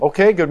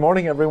Okay, good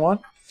morning, everyone.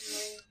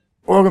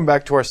 Welcome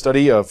back to our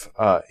study of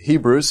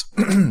Hebrews.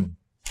 And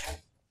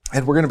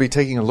we're going to be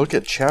taking a look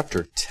at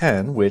chapter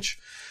 10, which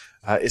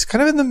is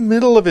kind of in the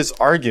middle of his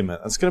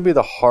argument. That's going to be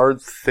the hard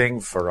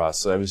thing for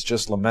us. I was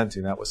just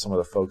lamenting that with some of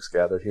the folks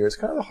gathered here. It's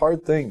kind of a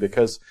hard thing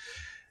because,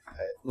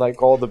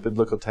 like all the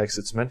biblical texts,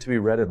 it's meant to be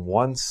read in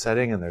one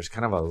setting, and there's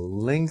kind of a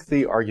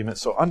lengthy argument.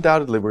 So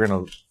undoubtedly, we're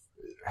going to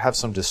have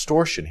some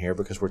distortion here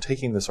because we're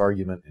taking this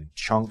argument in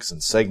chunks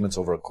and segments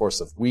over a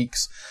course of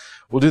weeks.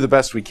 We'll do the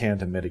best we can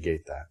to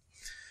mitigate that.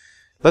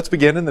 Let's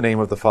begin in the name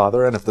of the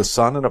Father, and of the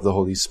Son, and of the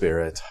Holy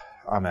Spirit.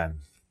 Amen.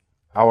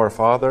 Our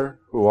Father,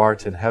 who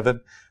art in heaven,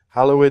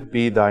 hallowed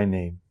be thy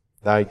name.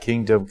 Thy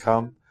kingdom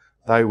come,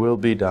 thy will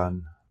be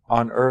done,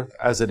 on earth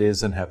as it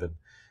is in heaven.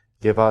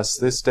 Give us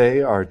this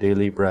day our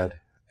daily bread,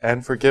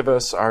 and forgive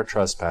us our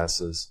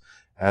trespasses,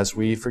 as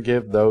we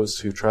forgive those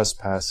who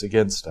trespass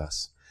against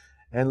us.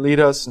 And lead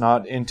us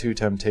not into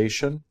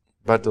temptation,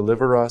 but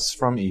deliver us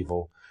from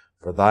evil.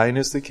 For thine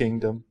is the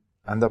kingdom,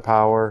 and the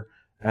power,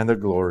 and the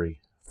glory,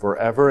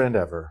 forever and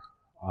ever.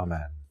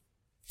 Amen.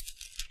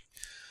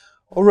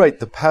 All right,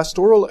 the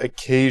pastoral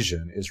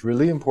occasion is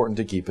really important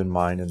to keep in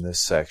mind in this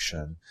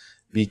section,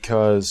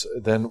 because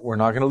then we're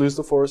not going to lose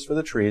the forest for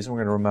the trees, and we're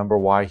going to remember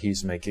why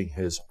he's making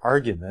his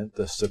argument,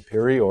 the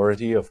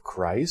superiority of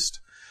Christ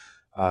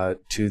and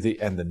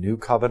the new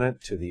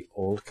covenant to the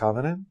old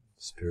covenant,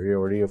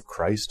 superiority of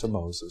Christ to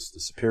Moses, the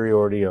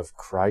superiority of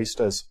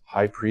Christ as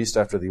high priest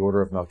after the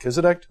order of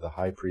Melchizedek to the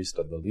high priest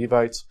of the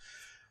Levites,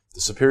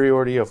 the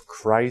superiority of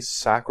Christ's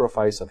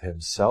sacrifice of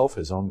himself,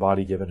 his own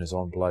body given, his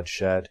own blood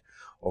shed,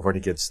 over and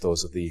against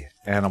those of the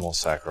animal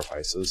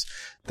sacrifices.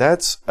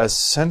 That's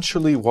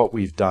essentially what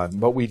we've done,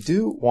 but we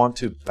do want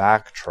to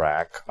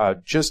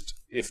backtrack, just,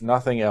 if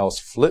nothing else,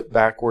 flip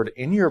backward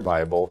in your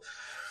Bible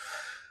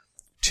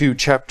to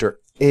chapter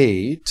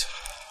 8,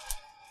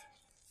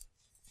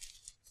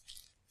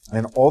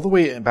 and all the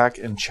way back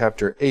in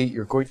chapter 8,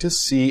 you're going to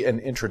see an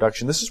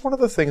introduction. This is one of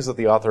the things that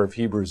the author of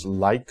Hebrews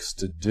likes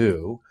to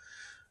do.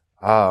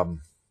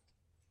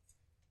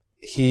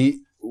 He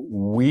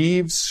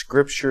weaves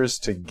scriptures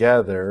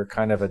together,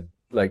 kind of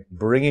like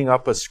bringing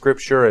up a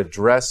scripture,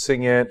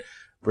 addressing it,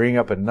 bringing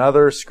up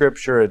another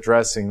scripture,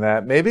 addressing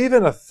that, maybe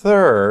even a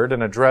third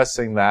and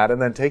addressing that,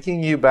 and then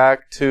taking you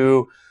back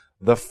to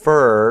the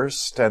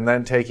first, and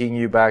then taking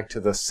you back to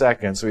the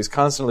second. So he's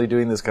constantly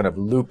doing this kind of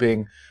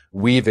looping,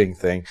 weaving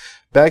thing.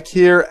 Back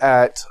here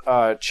at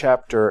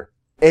chapter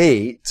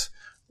 8,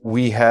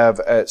 we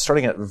have,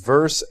 starting at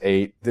verse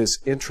 8, this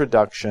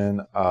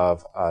introduction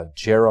of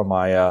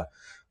Jeremiah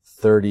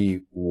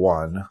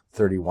 31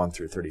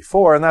 through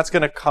 34, and that's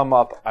going to come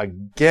up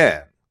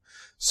again.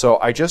 So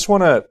I just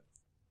want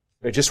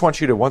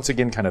you to once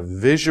again kind of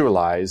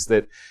visualize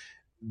that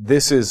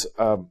this is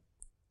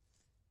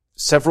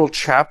several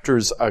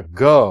chapters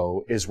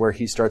ago is where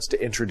he starts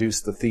to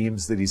introduce the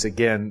themes that he's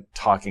again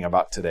talking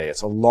about today.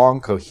 It's a long,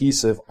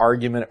 cohesive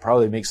argument. It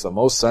probably makes the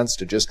most sense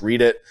to just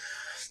read it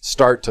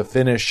start to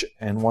finish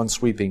in one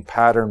sweeping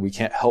pattern. We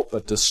can't help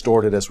but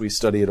distort it as we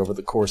study it over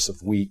the course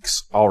of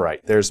weeks. All right,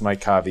 there's my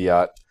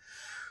caveat,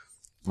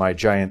 my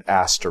giant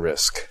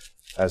asterisk,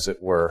 as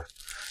it were.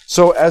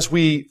 So as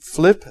we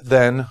flip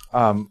then,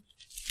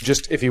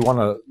 just if you want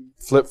to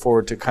flip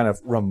forward to kind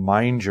of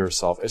remind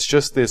yourself, it's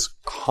just this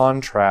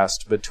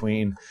contrast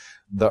between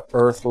the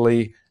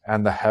earthly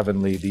and the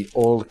heavenly, the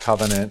old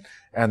covenant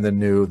and the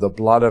new, the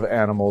blood of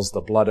animals,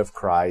 the blood of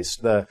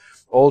Christ, the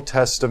Old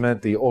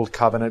Testament, the Old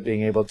Covenant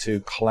being able to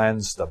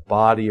cleanse the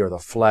body or the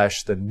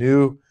flesh, the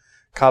New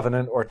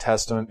Covenant or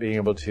Testament being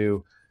able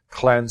to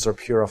cleanse or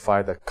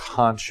purify the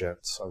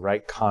conscience, a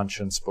right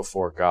conscience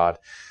before God.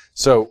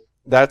 So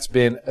that's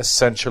been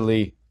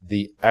essentially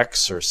the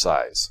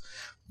exercise.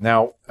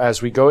 Now,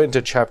 as we go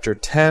into chapter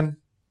 10,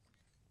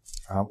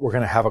 we're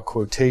going to have a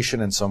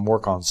quotation and some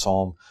work on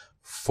Psalm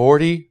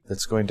 40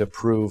 that's going to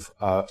prove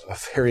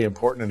very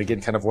important, and again,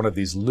 kind of one of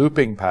these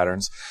looping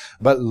patterns.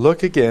 But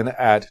look again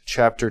at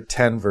chapter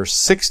 10, verse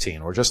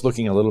 16. We're just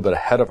looking a little bit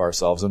ahead of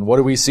ourselves, and what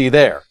do we see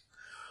there?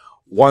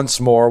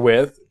 Once more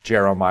with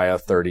Jeremiah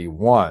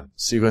 31.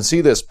 So you can see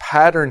this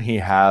pattern he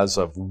has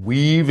of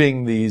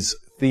weaving these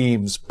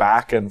themes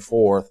back and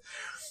forth,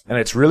 and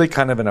it's really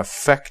kind of an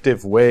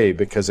effective way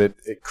because it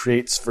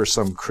creates for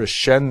some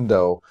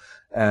crescendo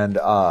and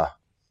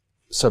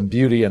some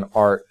beauty and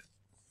art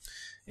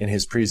in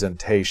his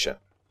presentation.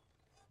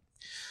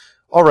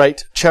 All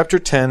right, chapter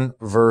 10,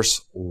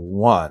 verse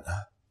 1.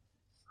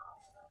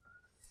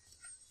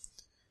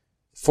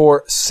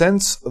 For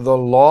since the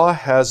law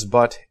has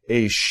but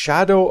a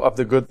shadow of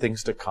the good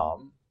things to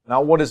come.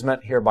 Now, what is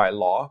meant here by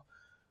law?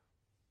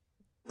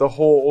 The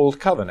whole Old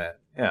Covenant,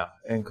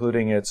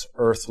 including its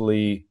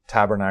earthly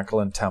tabernacle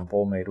and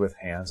temple made with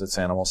hands, its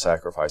animal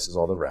sacrifices,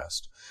 all the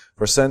rest.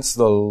 For since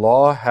the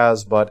law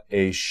has but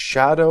a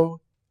shadow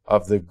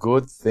of the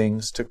good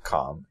things to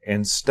come,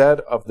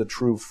 instead of the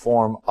true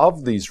form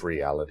of these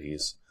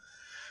realities,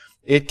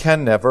 it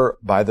can never,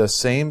 by the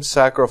same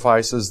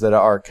sacrifices that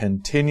are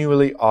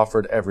continually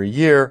offered every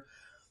year,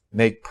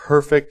 make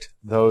perfect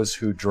those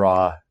who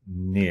draw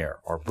near,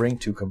 or bring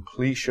to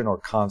completion or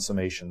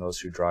consummation those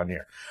who draw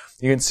near.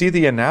 You can see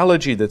the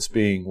analogy that's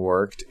being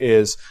worked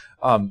is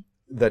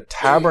the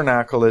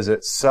tabernacle is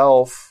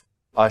itself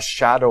a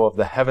shadow of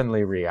the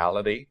heavenly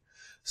reality.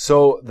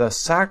 So the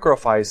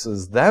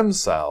sacrifices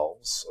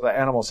themselves, the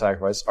animal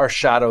sacrifice, are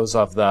shadows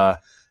of the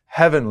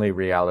heavenly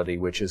reality,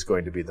 which is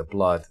going to be the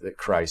blood that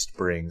Christ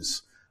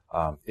brings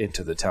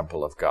into the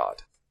temple of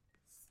God.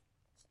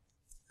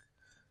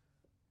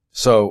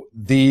 So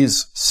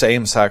these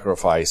same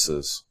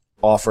sacrifices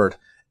offered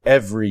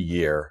every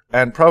year,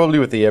 and probably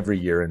with the every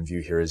year in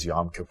view here is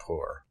Yom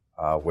Kippur,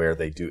 where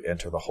they do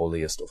enter the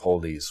holiest of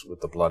holies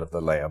with the blood of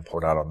the lamb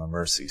poured out on the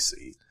mercy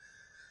seat.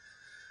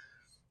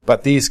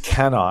 But these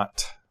can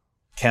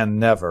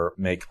never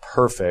make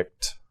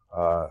perfect,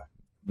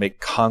 make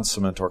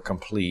consummate or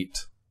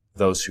complete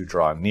those who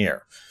draw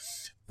near.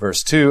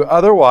 Verse 2,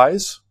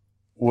 otherwise,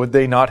 would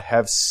they not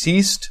have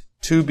ceased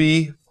to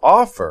be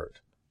offered?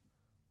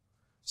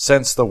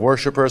 Since the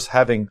worshippers,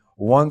 having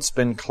once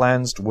been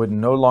cleansed, would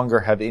no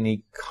longer have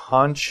any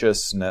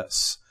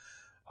consciousness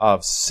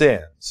of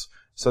sins.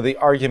 So the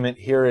argument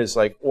here is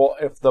like, well,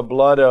 if the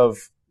blood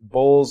of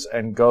bulls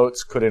and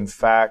goats could in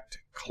fact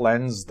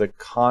cleanse the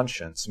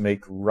conscience,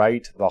 make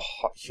right the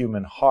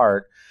human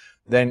heart,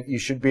 then you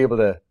should be able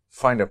to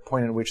find a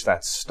point in which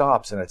that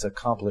stops and it's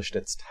accomplished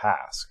its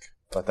task.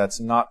 But that's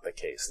not the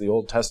case. The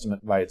Old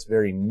Testament, by its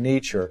very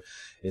nature,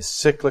 is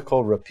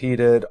cyclical,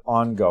 repeated,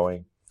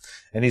 ongoing.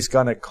 And he's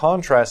going to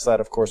contrast that,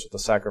 of course, with the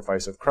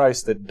sacrifice of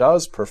Christ that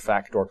does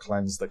perfect or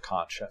cleanse the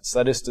conscience.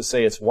 That is to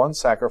say, it's one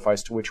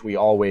sacrifice to which we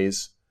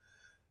always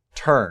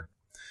turn.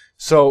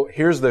 So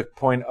here's the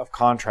point of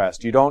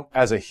contrast. You don't,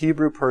 as a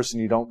Hebrew person,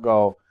 you don't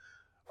go,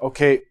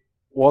 okay,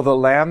 well, the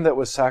lamb that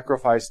was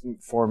sacrificed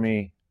for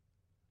me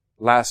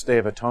last Day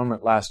of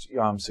Atonement, last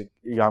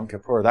Yom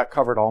Kippur, that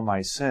covered all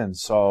my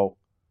sins, so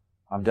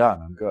I'm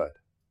done, I'm good.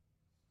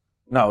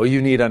 No,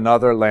 you need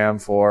another lamb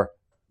for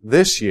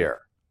this year.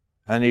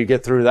 And you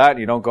get through that and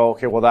you don't go,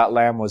 okay, well, that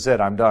lamb was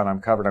it. I'm done. I'm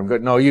covered. I'm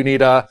good. No, you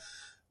need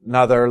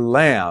another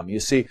lamb.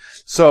 You see,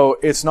 so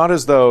it's not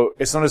as though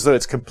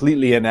it's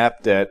completely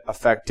inept at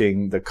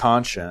affecting the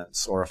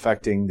conscience or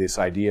affecting this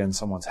idea in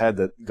someone's head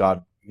that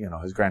God,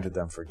 has granted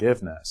them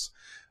forgiveness.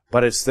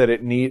 But it's that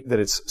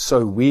it's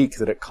so weak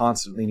that it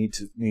constantly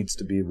needs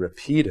to be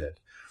repeated.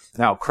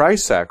 Now,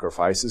 Christ's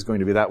sacrifice is going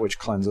to be that which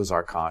cleanses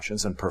our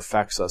conscience and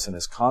perfects us and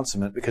is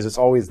consummate, because it's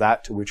always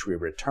that to which we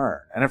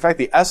return. And in fact,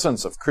 the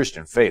essence of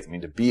Christian faith,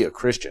 to be a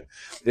Christian,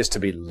 is to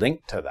be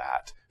linked to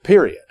that,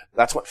 period.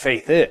 That's what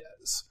faith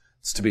is.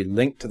 It's to be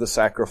linked to the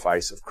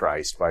sacrifice of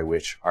Christ by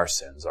which our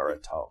sins are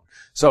atoned.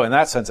 So in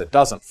that sense, it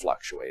doesn't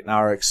fluctuate. Now,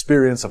 our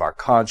experience of our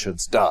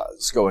conscience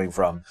does, going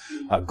from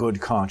a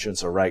good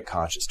conscience or right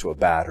conscience to a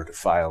bad or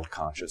defiled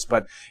conscience.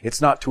 But it's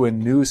not to a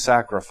new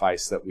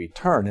sacrifice that we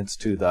turn. It's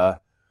to the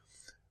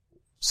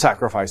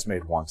sacrifice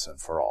made once and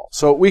for all.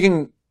 So we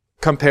can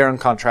compare and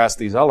contrast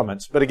these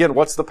elements. But again,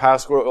 what's the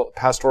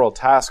pastoral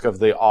task of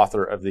the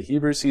author of the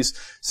Hebrews? He's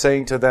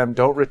saying to them,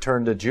 don't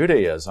return to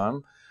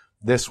Judaism.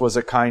 This was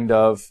a kind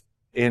of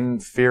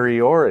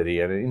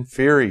inferiority, an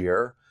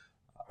inferior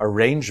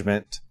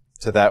arrangement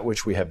to that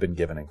which we have been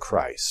given in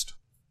Christ.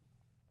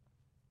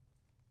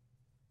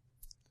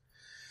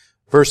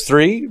 Verse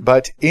 3,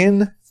 but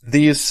in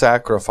these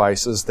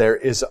sacrifices there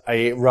is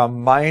a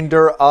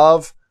reminder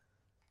of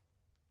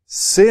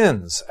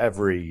sins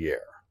every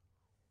year.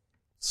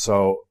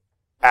 So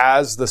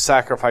as the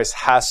sacrifice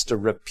has to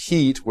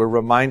repeat, we're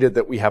reminded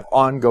that we have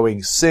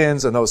ongoing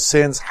sins, and those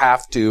sins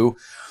have to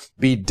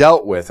be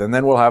dealt with. And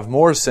then we'll have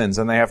more sins,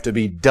 and they have to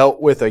be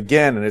dealt with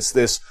again. And it's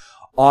this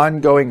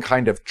ongoing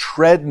kind of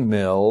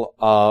treadmill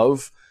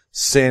of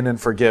sin and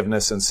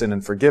forgiveness and sin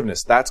and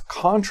forgiveness. That's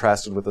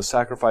contrasted with the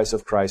sacrifice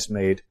of Christ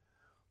made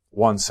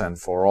once and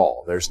for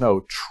all. There's no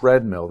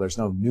treadmill. There's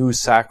no new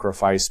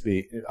sacrifice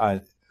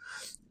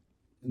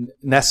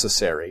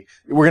necessary.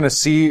 We're going to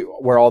see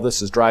where all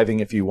this is driving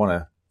if you want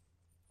to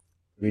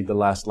read the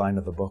last line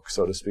of the book,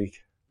 so to speak.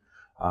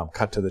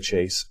 Cut to the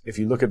chase. If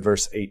you look at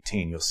verse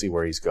 18, you'll see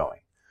where he's going.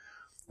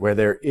 Where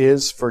there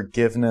is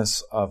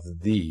forgiveness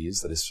of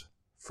these, that is,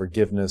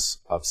 forgiveness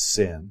of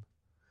sin,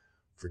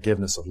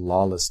 forgiveness of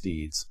lawless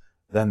deeds,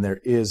 then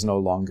there is no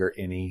longer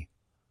any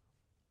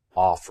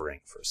offering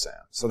for sin.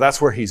 So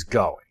that's where he's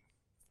going.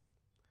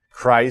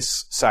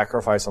 Christ's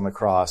sacrifice on the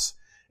cross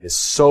is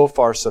so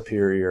far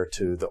superior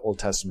to the Old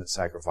Testament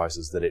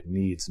sacrifices that it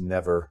needs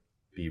never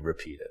be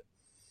repeated.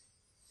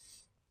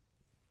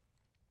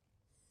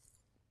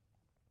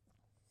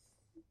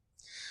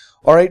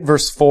 All right,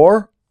 verse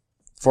 4.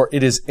 For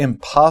it is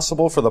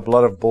impossible for the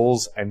blood of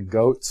bulls and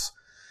goats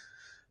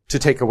to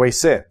take away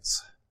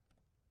sins.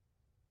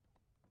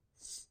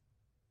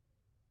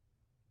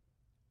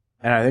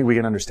 And I think we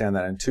can understand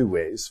that in two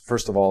ways.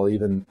 First of all,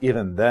 even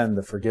then,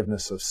 the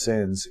forgiveness of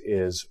sins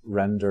is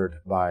rendered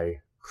by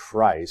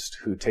Christ,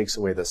 who takes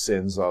away the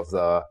sins of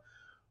the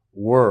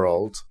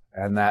world,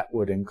 and that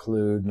would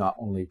include not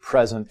only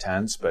present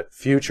tense, but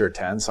future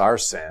tense, our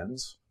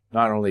sins.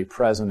 Not only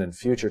present and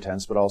future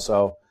tense, but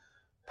also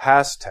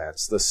past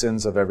tense, the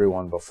sins of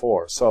everyone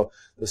before. So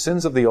the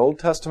sins of the Old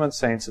Testament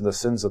saints and the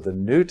sins of the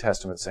New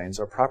Testament saints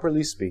are,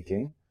 properly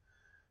speaking,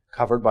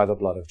 covered by the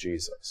blood of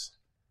Jesus.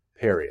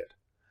 Period.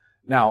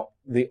 Now,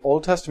 the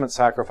Old Testament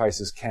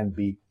sacrifices can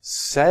be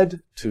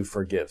said to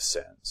forgive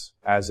sins,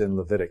 as in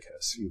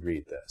Leviticus, you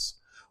read this.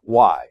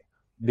 Why?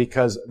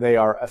 Because they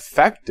are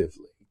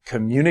effectively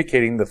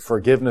communicating the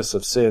forgiveness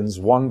of sins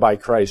won by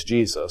Christ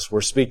Jesus. We're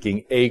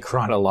speaking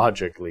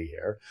achronologically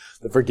here.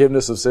 The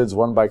forgiveness of sins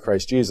won by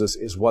Christ Jesus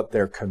is what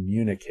they're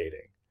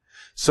communicating.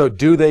 So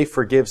do they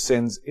forgive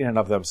sins in and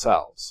of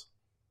themselves?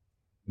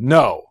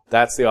 No.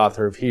 That's the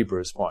author of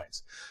Hebrews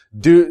points.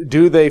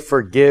 Do they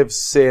forgive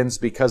sins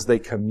because they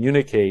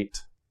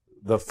communicate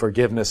the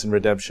forgiveness and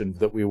redemption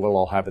that we will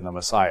all have in the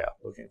Messiah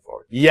looking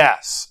forward?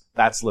 Yes.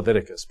 That's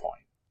Leviticus'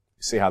 point.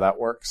 You see how that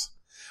works?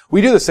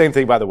 We do the same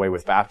thing, by the way,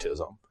 with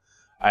baptism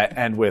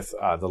and with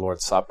the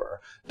Lord's Supper.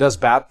 Does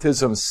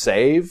baptism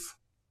save?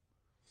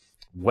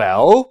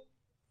 Well,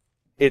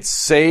 it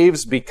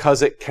saves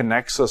because it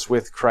connects us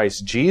with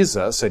Christ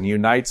Jesus and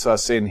unites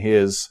us in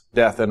his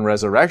death and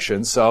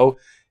resurrection. So,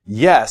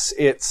 yes,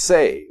 it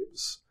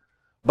saves.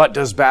 But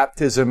does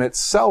baptism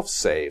itself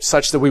save,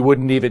 such that we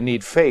wouldn't even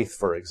need faith,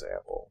 for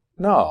example?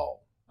 No.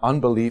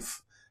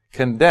 Unbelief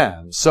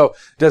condemns. So,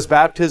 does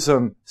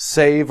baptism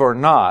save or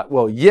not?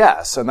 Well,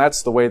 yes, and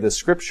that's the way the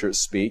Scriptures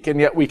speak, and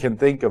yet we can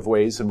think of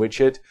ways in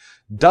which it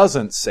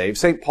doesn't save.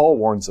 St. Paul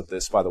warns of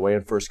this, by the way,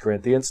 in 1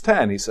 Corinthians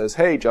 10. He says,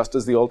 hey, just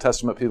as the Old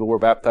Testament people were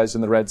baptized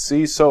in the Red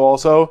Sea, so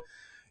also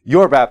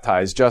you're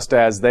baptized, just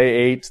as they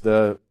ate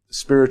the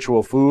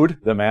spiritual food,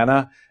 the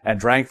manna, and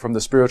drank from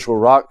the spiritual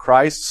rock,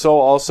 Christ, so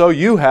also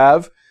you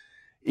have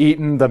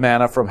eaten the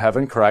manna from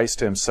heaven, Christ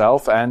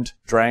himself, and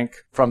drank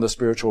from the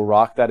spiritual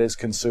rock that is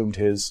consumed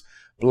his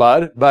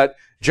blood. But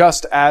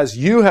just as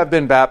you have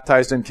been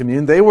baptized in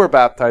communion, they were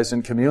baptized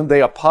in communion,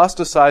 they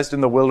apostatized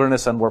in the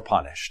wilderness and were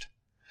punished.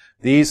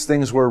 These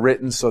things were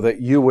written so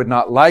that you would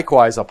not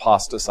likewise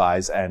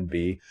apostatize and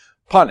be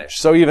punished.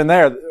 So even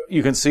there,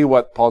 you can see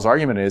what Paul's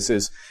argument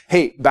is,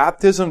 hey,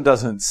 baptism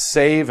doesn't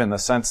save in the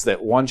sense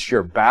that once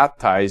you're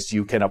baptized,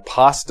 you can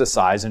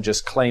apostatize and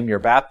just claim your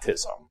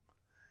baptism.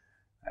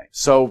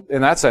 So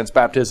in that sense,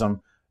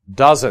 baptism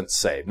doesn't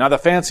save. Now the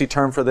fancy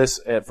term for this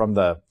from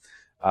the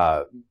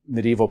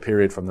medieval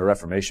period, from the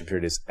Reformation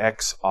period, is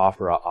ex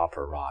opere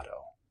operato.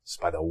 It's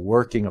by the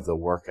working of the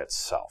work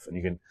itself. And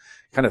you can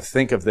kind of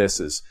think of this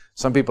as,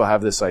 some people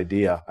have this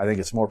idea, I think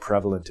it's more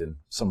prevalent in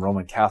some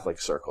Roman Catholic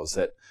circles,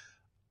 that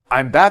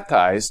I'm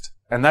baptized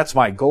and that's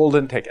my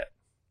golden ticket.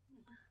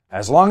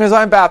 As long as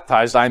I'm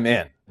baptized, I'm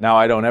in. Now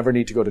I don't ever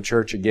need to go to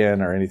church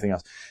again or anything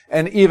else.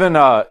 And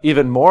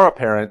even more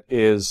apparent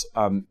is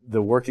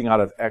the working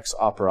out of ex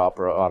opere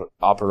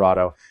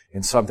operato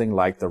in something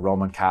like the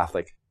Roman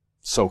Catholic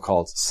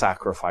so-called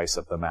sacrifice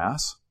of the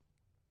Mass.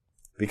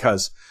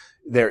 Because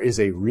there is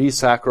a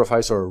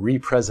re-sacrifice or a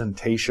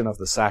representation of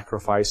the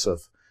sacrifice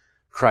of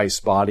Christ's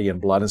body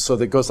and blood. And so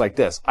that goes like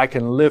this. I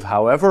can live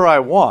however I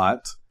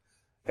want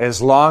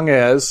as long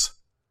as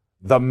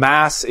the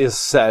Mass is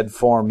said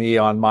for me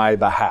on my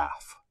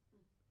behalf.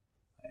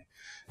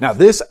 Now,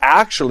 this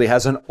actually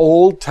has an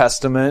Old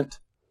Testament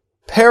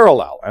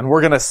parallel, and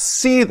we're going to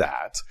see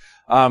that.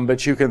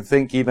 But you can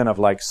think even of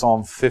like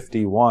Psalm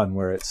 51,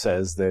 where it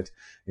says that,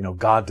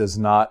 God does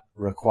not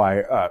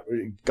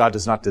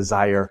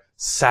desire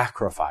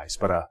sacrifice,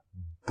 but a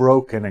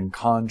broken and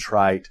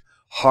contrite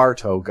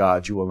heart, O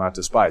God, you will not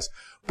despise.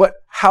 But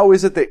how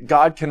is it that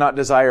God cannot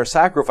desire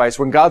sacrifice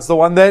when God's the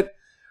one that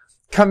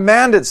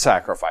commanded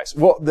sacrifice?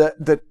 Well,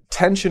 the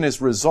tension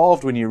is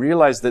resolved when you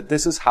realize that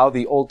this is how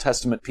the Old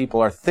Testament people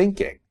are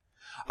thinking.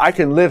 I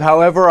can live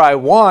however I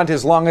want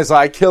as long as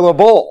I kill a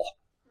bull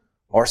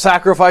or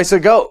sacrifice a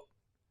goat.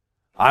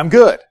 I'm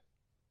good.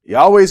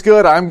 Yahweh's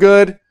good. I'm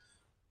good.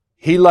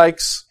 He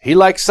likes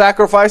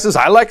sacrifices.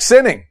 I like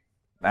sinning.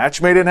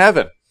 Match made in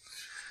heaven.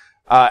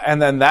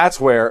 And then that's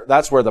where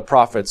the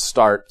prophets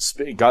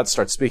God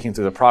starts speaking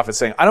through the prophets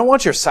saying, I don't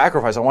want your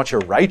sacrifice, I want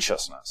your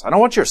righteousness. I don't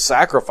want your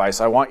sacrifice,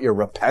 I want your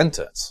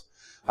repentance.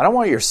 I don't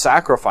want your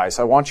sacrifice,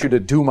 I want you to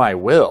do my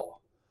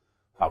will.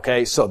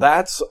 Okay, so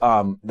that's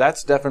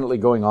definitely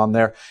going on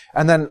there.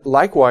 And then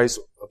likewise,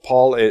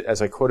 Paul,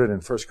 as I quoted in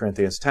 1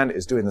 Corinthians 10,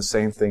 is doing the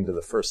same thing to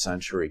the first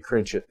century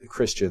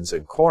Christians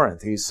in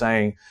Corinth. He's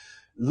saying,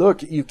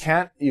 look, you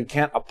can't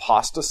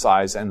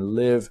apostatize and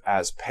live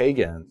as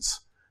pagans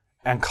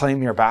and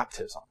claim your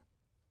baptism.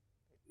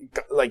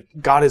 Like,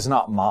 God is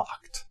not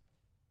mocked.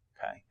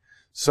 Okay?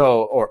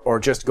 So, or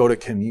just go to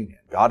communion.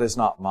 God is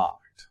not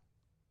mocked.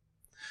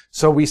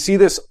 So we see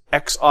this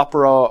ex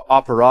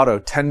operato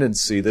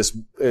tendency,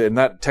 and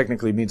that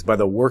technically means by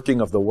the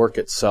working of the work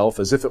itself,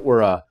 as if it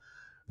were a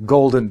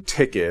golden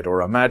ticket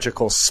or a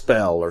magical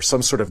spell or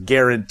some sort of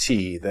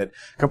guarantee that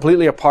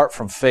completely apart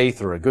from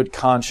faith or a good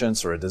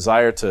conscience or a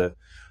desire to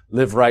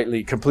live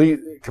rightly,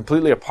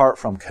 completely apart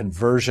from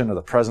conversion or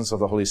the presence of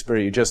the Holy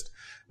Spirit, you just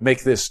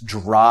make this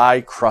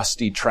dry,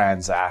 crusty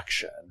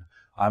transaction.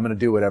 I'm going to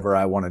do whatever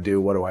I want to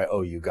do. What do I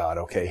owe you, God?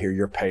 Okay, here,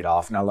 you're paid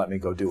off. Now let me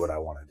go do what I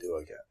want to do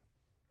again.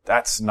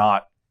 That's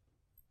not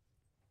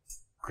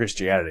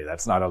Christianity.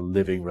 That's not a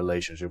living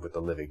relationship with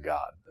the living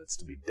God. That's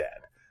to be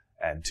dead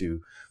and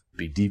to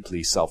be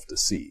deeply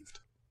self-deceived.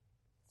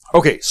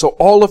 Okay, so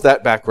all of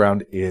that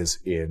background is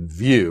in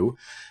view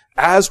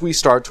as we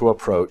start to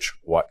approach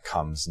what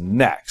comes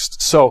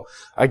next. So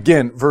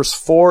again, verse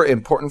 4,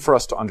 important for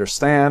us to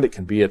understand. It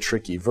can be a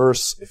tricky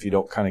verse if you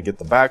don't kind of get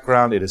the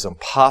background. It is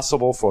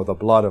impossible for the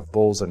blood of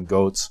bulls and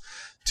goats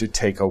to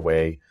take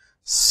away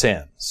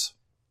sins.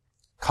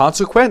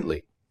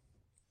 Consequently,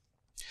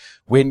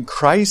 when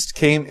Christ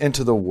came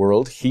into the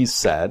world, he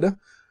said,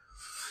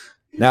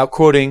 now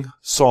quoting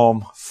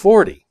Psalm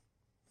 40.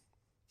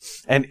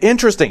 And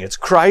interesting, it's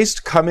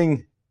Christ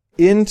coming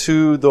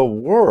into the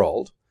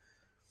world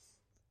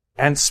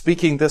and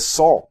speaking this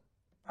psalm.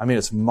 I mean,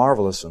 it's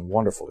marvelous and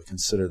wonderful to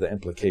consider the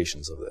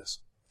implications of this.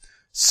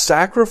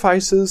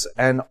 Sacrifices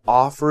and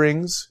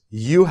offerings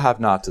you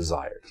have not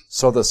desired.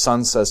 So the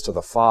Son says to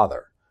the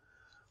Father,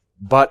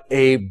 but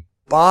a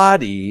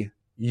body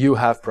you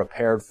have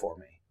prepared for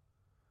me.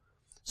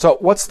 So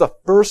what's the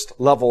first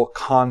level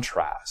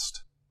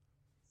contrast?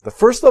 The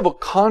first level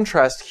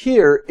contrast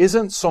here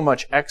isn't so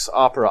much ex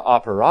opera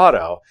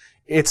operato.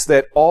 It's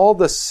that all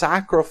the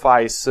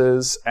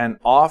sacrifices and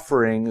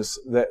offerings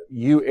that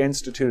you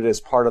instituted as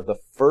part of the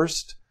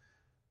first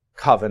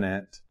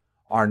covenant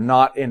are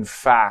not in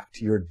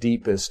fact your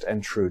deepest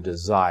and true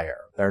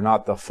desire. They're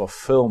not the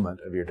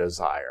fulfillment of your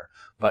desire.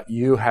 But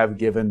you have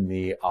given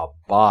me a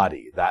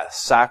body. That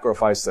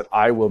sacrifice that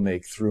I will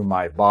make through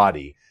my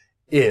body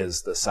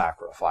is the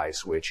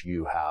sacrifice which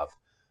you have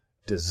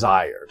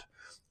desired.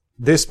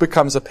 This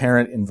becomes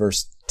apparent in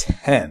verse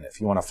 10, if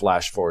you want to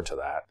flash forward to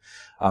that.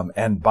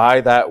 And by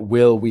that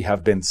will we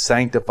have been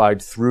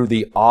sanctified through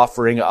the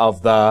offering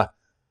of the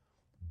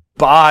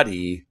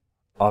body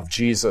of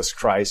Jesus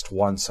Christ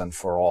once and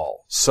for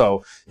all.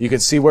 So you can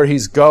see where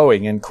he's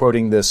going in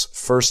quoting this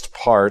first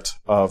part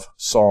of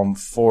Psalm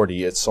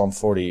 40. It's Psalm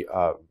 40,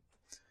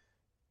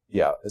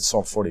 it's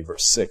Psalm 40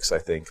 verse 6, I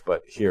think,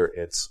 but here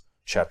it's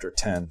chapter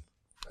 10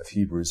 of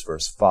Hebrews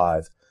verse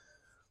 5.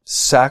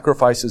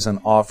 Sacrifices and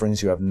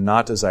offerings you have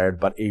not desired,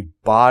 but a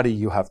body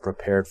you have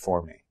prepared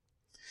for me.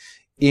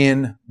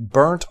 In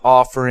burnt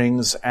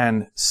offerings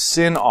and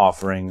sin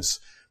offerings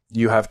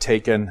you have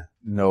taken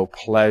no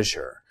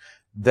pleasure.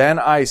 Then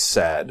I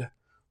said,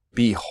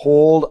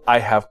 behold, I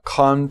have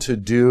come to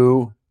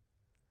do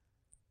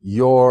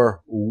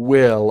your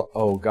will,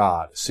 O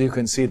God. So you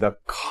can see the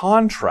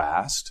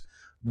contrast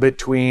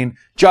between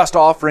just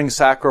offering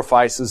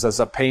sacrifices as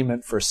a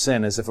payment for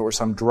sin, as if it were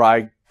some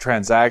dry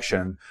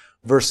transaction,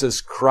 versus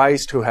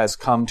Christ who has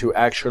come to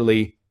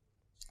actually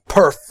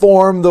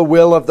perform the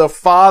will of the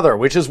Father,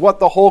 which is what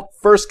the whole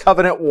first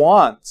covenant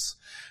wants.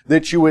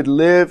 That you would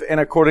live in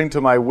according to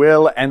my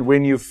will, and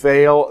when you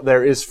fail,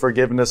 there is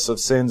forgiveness of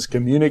sins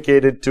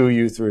communicated to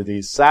you through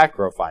these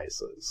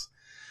sacrifices.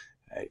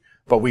 Okay.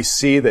 But we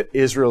see that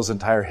Israel's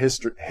entire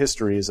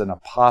history is an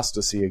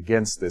apostasy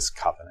against this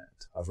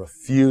covenant, a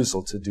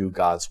refusal to do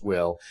God's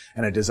will,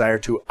 and a desire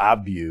to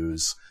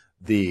abuse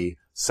the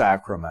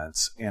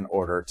sacraments in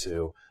order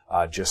to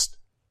just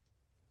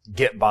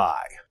get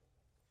by.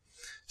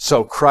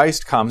 So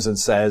Christ comes and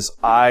says,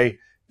 I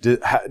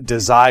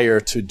desire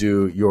to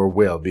do your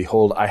will.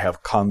 Behold, I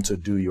have come to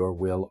do your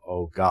will,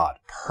 O God.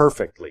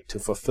 Perfectly, to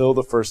fulfill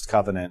the first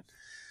covenant,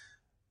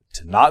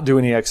 to not do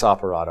any ex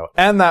operato.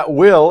 And that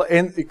will,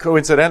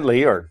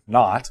 coincidentally or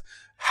not,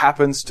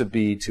 happens to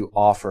be to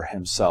offer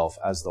himself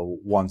as the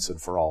once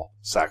and for all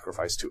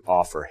sacrifice, to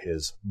offer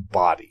his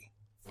body.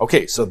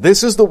 Okay, so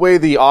this is the way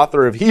the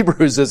author of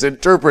Hebrews is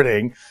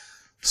interpreting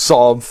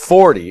Psalm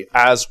 40,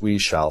 as we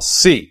shall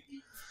see.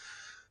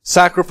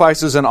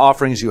 Sacrifices and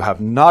offerings you have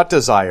not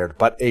desired,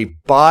 but a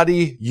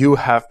body you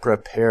have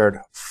prepared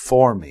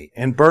for me.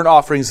 In burnt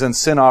offerings and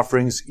sin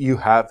offerings you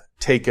have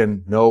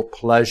taken no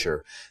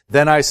pleasure.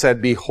 Then I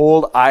said,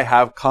 behold, I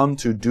have come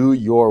to do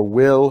your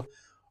will,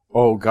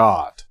 O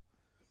God,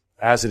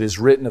 as it is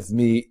written of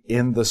me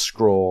in the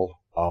scroll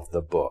of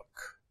the book.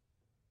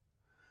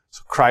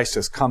 So Christ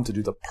has come to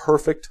do the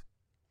perfect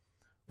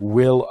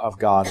will of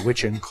God,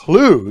 which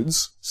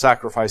includes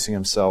sacrificing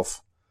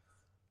himself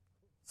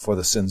for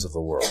the sins of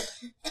the world.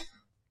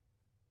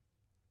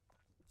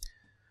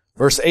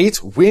 Verse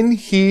 8, when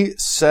he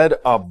said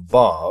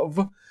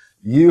above,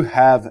 you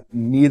have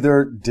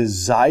neither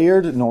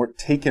desired nor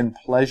taken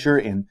pleasure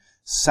in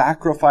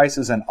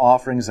sacrifices and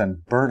offerings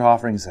and burnt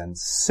offerings and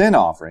sin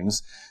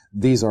offerings,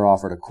 these are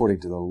offered according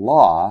to the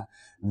law.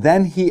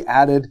 Then he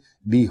added,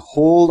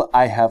 behold,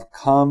 I have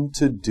come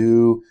to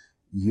do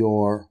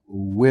your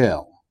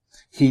will.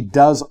 He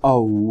does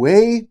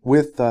away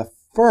with the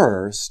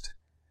first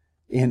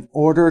in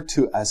order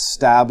to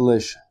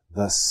establish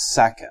the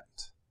second.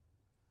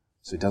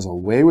 So he does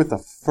away with the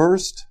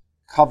first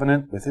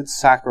covenant with its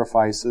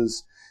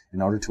sacrifices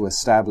in order to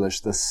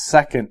establish the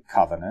second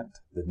covenant,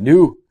 the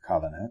new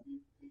covenant,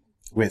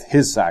 with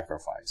his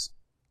sacrifice.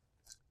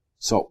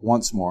 So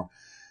once more,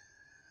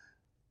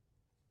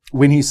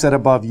 when he said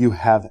above, you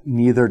have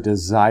neither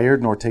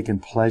desired nor taken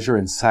pleasure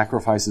in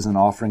sacrifices and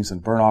offerings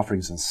and burnt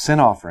offerings and sin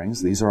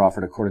offerings, these are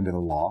offered according to the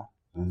law.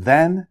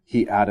 Then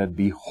he added,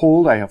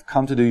 behold, I have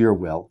come to do your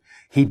will.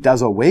 He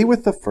does away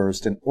with the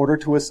first in order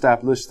to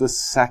establish the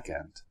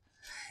second.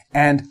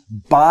 And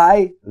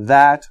by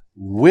that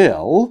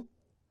will,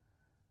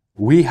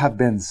 we have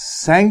been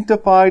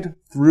sanctified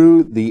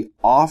through the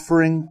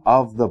offering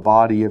of the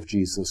body of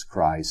Jesus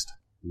Christ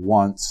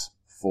once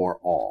for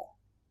all.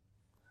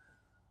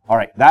 All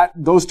right,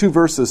 those two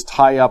verses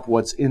tie up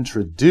what's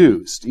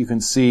introduced. You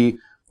can see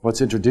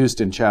what's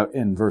introduced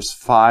in verse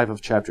 5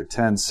 of chapter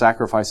 10,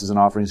 sacrifices and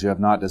offerings you have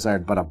not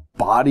desired, but a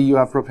body you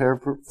have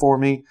prepared for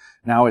me.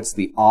 Now it's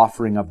the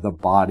offering of the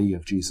body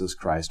of Jesus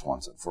Christ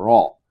once and for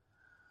all.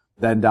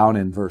 Then down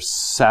in verse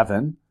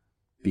 7,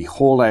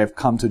 behold, I have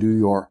come to do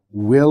your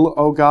will,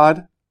 O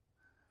God.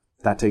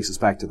 That takes us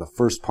back to the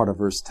first part of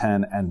verse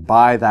 10. And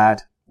by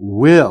that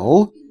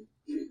will,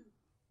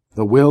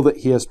 the will that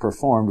he has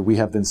performed, we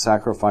have been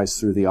sacrificed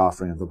through the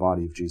offering of the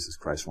body of Jesus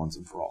Christ once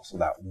and for all. So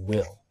that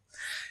will.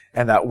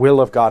 And that will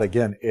of God,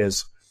 again,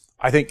 is,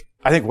 I think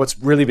what's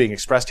really being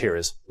expressed here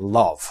is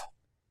love.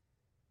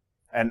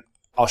 And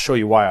I'll show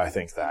you why I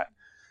think that.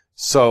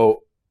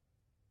 So,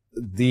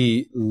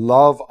 the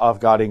love of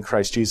God in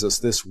Christ Jesus,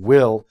 this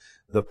will,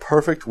 the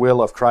perfect will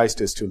of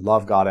Christ is to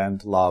love God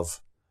and love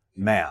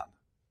man.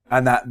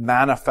 And that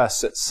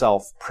manifests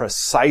itself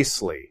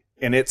precisely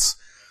in its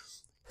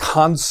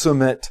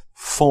consummate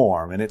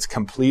form, in its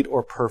complete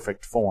or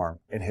perfect form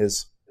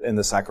in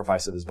the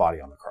sacrifice of his body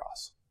on the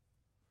cross.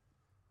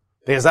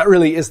 Because that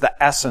really is the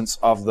essence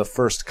of the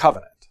first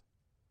covenant.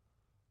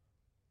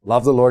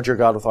 Love the Lord your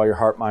God with all your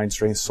heart, mind,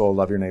 strength, soul.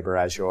 Love your neighbor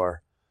as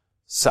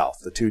yourself.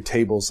 The two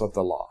tables of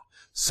the law.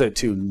 So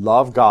to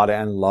love God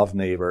and love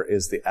neighbor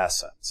is the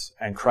essence.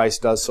 And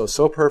Christ does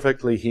so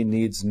perfectly, he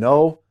needs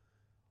no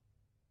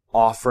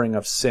offering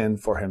of sin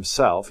for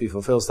himself. He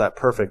fulfills that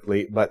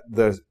perfectly, but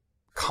the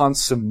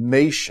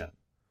consummation,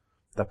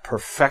 the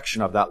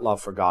perfection of that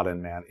love for God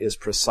and man is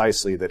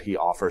precisely that he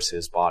offers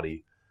his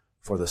body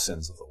for the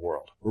sins of the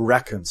world,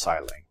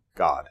 reconciling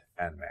God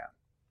and man.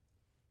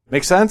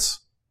 Make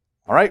sense?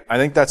 All right, I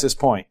think that's his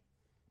point.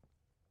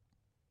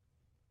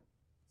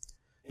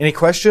 Any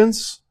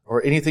questions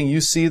or anything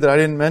you see that I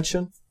didn't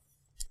mention?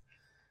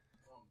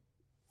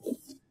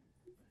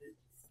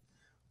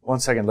 1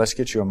 second, let's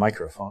get you a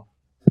microphone.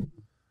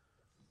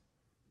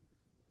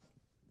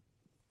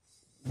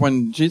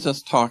 When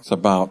Jesus talks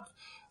about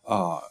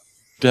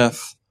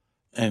death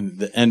and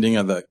the ending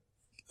of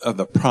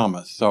the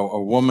promise, so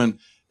a woman,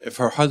 if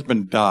her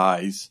husband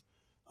dies,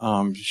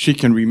 she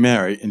can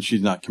remarry and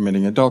she's not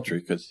committing adultery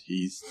because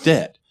he's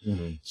dead.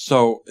 Mm-hmm.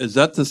 So is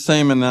that the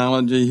same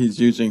analogy he's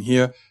using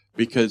here?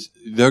 Because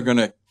they're going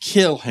to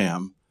kill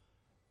him,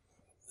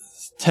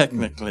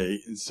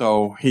 technically. And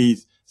so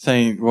he's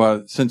saying,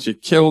 well, since you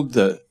killed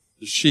the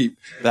sheep,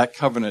 that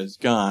covenant is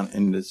gone,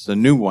 and it's the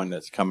new one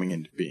that's coming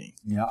into being.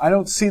 Yeah, I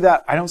don't see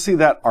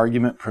that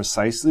argument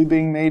precisely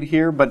being made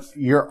here, but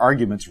your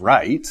argument's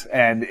right,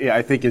 and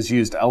I think is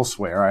used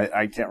elsewhere.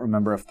 I can't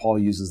remember if Paul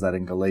uses that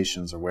in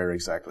Galatians or where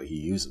exactly he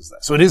uses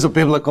that. So it is a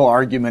biblical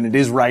argument. It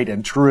is right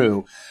and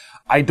true.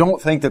 I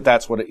don't think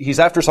that's what he's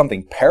after,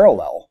 something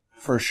parallel,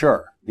 for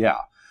sure. Yeah.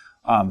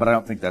 But I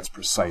don't think that's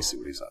precisely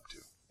what he's up to.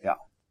 Yeah.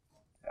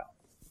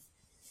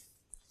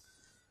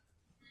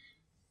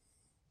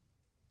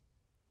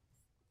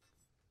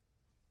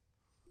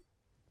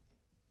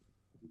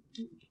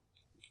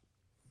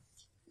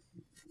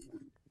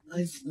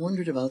 I've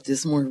wondered about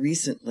this more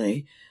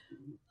recently.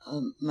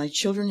 My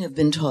children have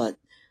been taught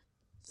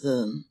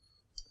the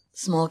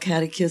small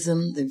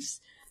catechism.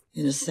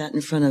 They've sat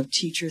in front of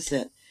teachers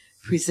that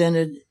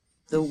presented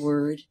the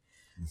word.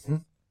 Mm-hmm.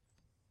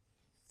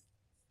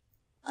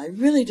 I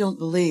really don't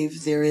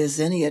believe there is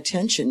any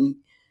attention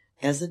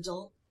as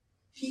adult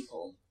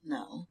people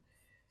now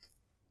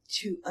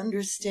to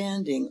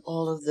understanding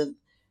all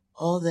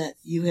that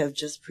you have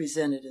just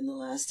presented in the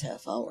last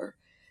half hour.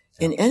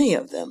 In any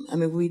of them. I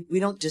mean, we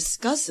don't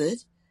discuss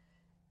it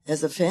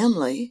as a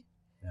family,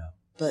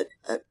 but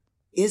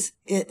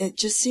it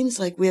just seems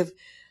like we have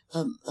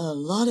a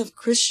lot of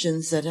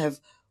Christians that have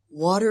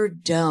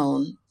watered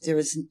down.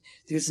 There's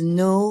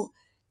no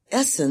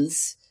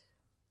essence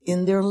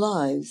in their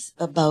lives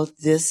about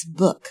this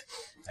book.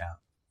 Yeah.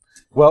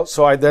 Well,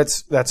 so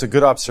that's a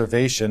good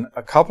observation.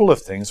 A couple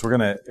of things. We're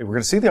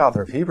gonna see the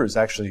author of Hebrews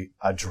actually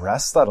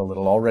address that a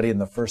little already in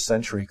the first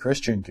century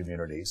Christian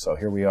community. So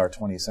here we are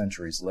 20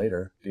 centuries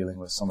later dealing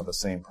with some of the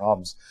same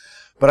problems.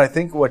 But I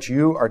think what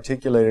you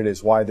articulated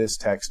is why this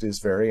text is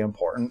very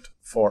important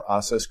for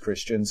us as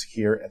Christians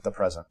here at the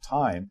present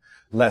time,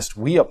 lest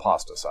we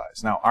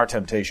apostatize. Now, our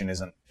temptation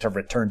isn't to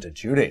return to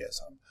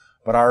Judaism,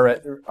 but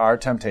our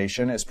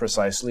temptation is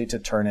precisely to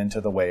turn into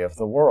the way of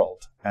the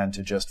world and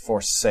to just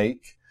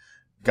forsake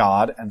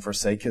God and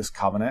forsake his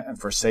covenant and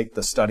forsake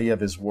the study of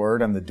his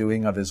word and the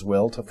doing of his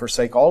will, to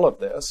forsake all of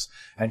this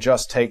and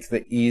just take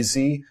the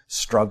easy,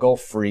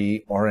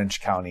 struggle-free Orange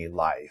County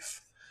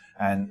life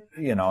and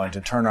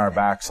to turn our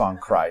backs on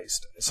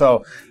Christ.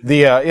 So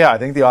I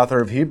think the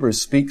author of Hebrews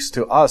speaks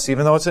to us,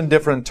 even though it's in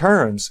different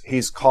terms,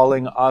 he's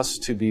calling us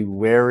to be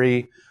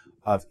wary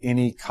of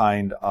any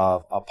kind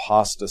of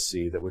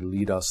apostasy that would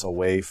lead us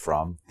away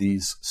from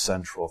these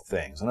central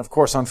things. And of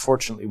course,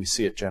 unfortunately, we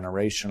see it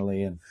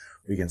generationally, and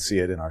we can see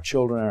it in our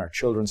children, our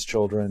children's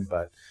children,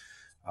 but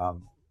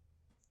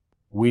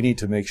we need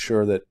to make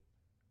sure that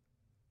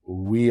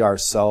we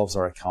ourselves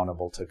are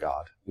accountable to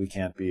God. We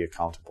can't be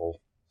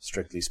accountable,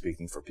 strictly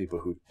speaking, for people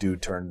who do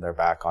turn their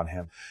back on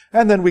Him.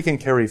 And then we can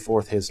carry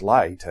forth His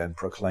light and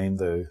proclaim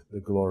the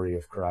glory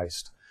of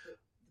Christ.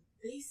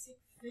 The basic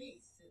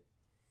faith that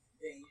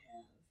they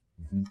have,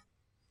 Mm-hmm.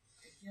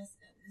 I guess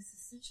this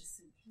is such a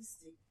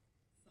simplistic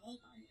thought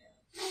I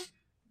have,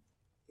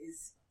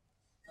 is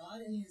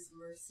God in His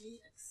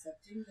mercy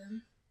accepting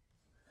them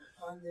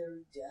upon their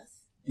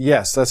death?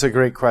 Yes, that's a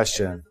great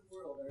question.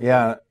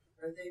 Yeah.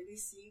 Are they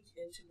received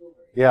into glory?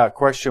 Yeah, a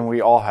question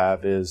we all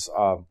have is,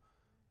 and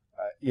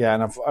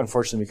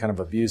unfortunately we kind of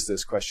abuse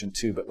this question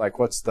too, but like,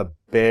 what's the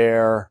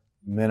bare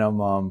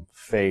minimum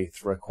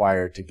faith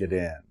required to get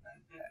in?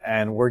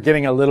 And we're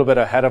getting a little bit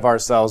ahead of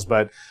ourselves,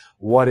 but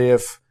what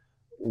if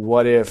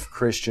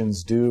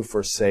Christians do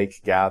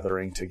forsake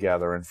gathering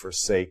together and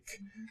forsake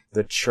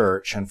the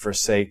church and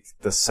forsake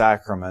the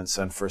sacraments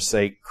and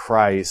forsake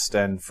Christ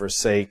and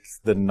forsake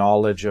the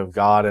knowledge of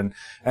God and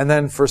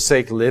then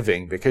forsake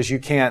living, because you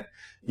can't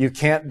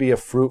be a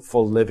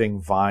fruitful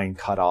living vine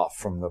cut off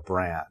from the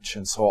branch.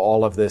 And so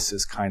all of this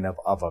is kind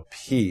of a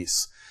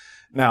piece.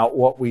 Now,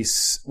 what we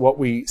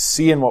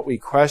see and what we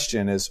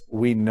question is,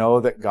 we know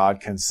that God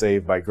can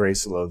save by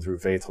grace alone, through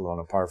faith alone,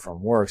 apart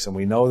from works. And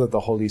we know that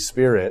the Holy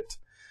Spirit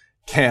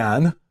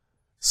can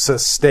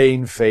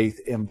sustain faith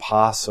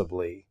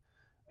impossibly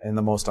in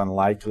the most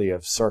unlikely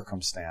of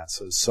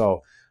circumstances.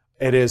 So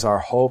it is our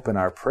hope and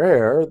our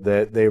prayer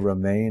that they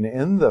remain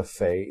in the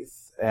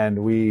faith,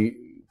 and we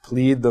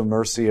plead the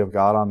mercy of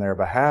God on their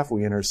behalf.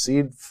 We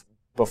intercede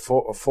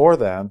for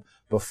them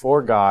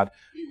before God,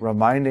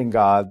 reminding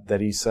God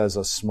that He says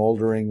a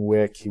smoldering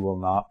wick He will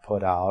not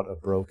put out, a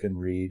broken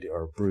reed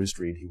or bruised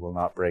reed He will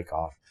not break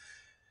off.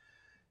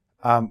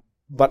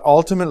 But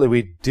ultimately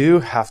we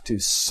do have to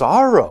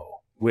sorrow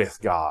with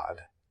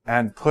God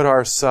and put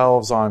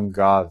ourselves on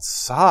God's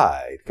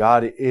side.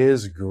 God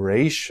is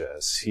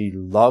gracious. He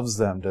loves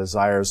them,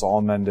 desires all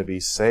men to be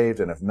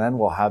saved. And if men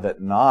will have it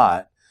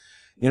not,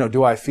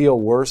 do I feel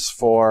worse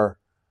for,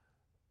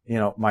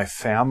 my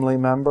family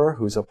member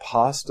who's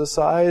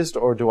apostatized,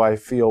 or do I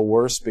feel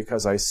worse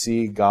because I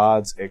see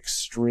God's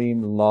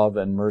extreme love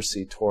and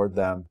mercy toward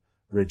them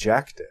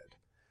rejected?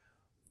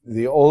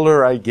 The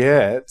older I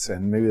get,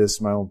 and maybe this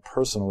is my own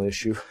personal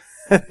issue,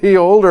 the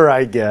older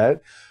I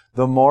get,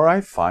 the more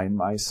I find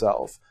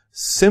myself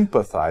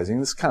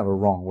sympathizing. This is kind of a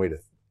wrong way to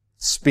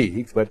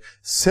speak, but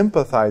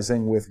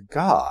sympathizing with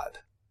God,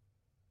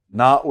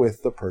 not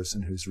with the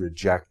person who's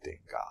rejecting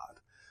God.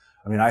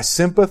 I mean, I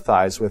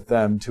sympathize with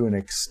them to an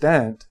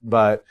extent,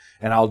 and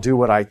I'll do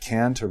what I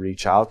can to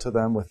reach out to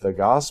them with the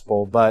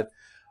gospel, but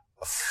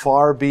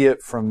far be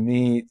it from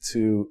me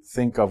to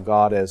think of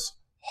God as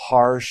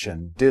harsh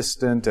and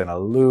distant and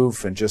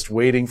aloof and just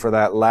waiting for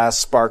that last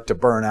spark to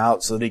burn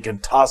out so that He can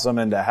toss them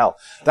into hell.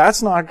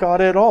 That's not God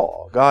at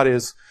all. God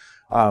is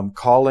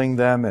calling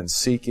them and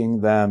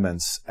seeking them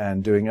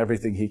and doing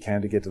everything He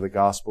can to get to the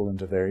gospel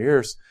into their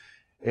ears.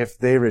 If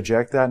they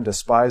reject that and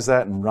despise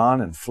that and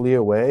run and flee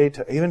away,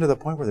 even to the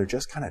point where they're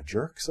just kind of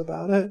jerks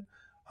about it,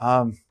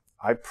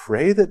 I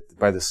pray that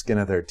by the skin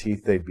of their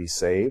teeth they'd be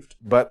saved.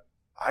 But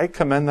I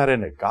commend that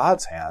into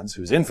God's hands,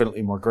 who's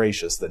infinitely more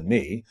gracious than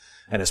me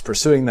and is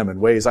pursuing them in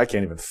ways I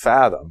can't even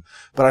fathom.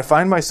 But I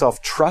find myself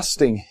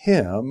trusting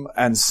Him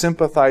and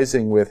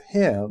sympathizing with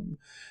Him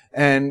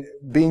and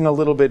being a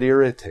little bit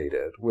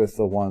irritated with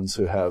the ones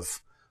who have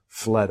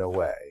fled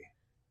away,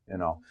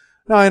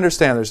 Now, I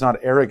understand there's not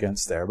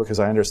arrogance there, because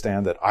I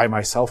understand that I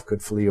myself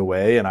could flee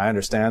away, and I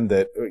understand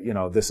that,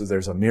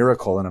 there's a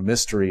miracle and a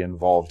mystery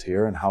involved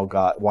here, and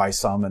why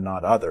some and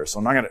not others.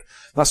 So I'm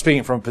not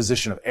speaking from a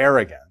position of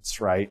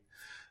arrogance, right?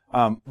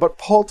 But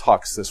Paul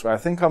talks this way. I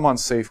think I'm on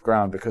safe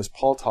ground because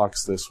Paul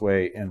talks this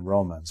way in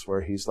Romans,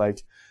 where he's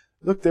like,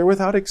 look, they're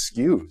without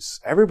excuse.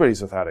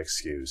 Everybody's without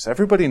excuse.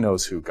 Everybody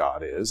knows who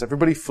God is.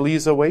 Everybody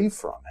flees away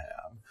from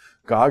Him.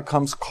 God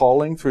comes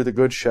calling through the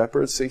good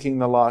shepherd, seeking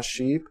the lost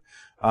sheep.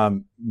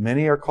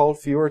 Many are called,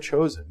 few are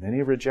chosen.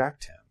 Many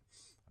reject Him.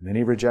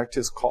 Many reject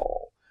His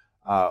call.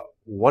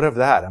 What of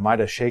that? Am I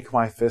to shake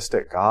my fist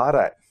at God?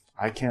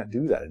 I can't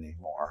do that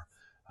anymore.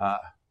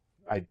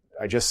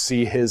 I just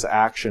see His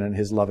action and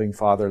His loving,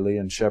 fatherly,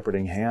 and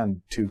shepherding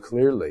hand too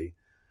clearly.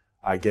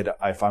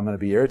 If I'm going to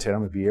be irritated,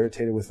 I'm going to be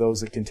irritated with those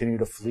that continue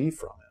to flee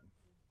from Him.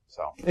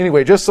 So,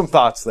 anyway, just some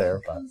thoughts there.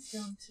 It comes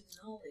down to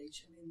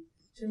knowledge. I mean,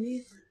 to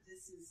me,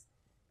 this is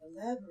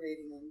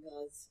elaborating on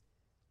God's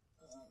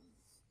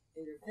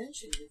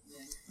intervention with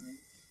mankind.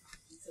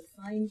 It's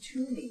a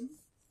fine-tuning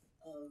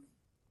of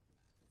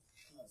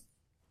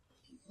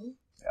people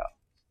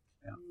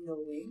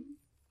knowing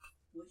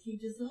what He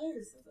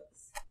desires of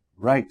us.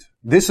 Right.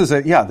 This is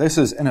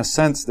in a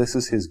sense, this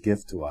is His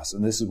gift to us.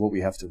 And this is what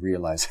we have to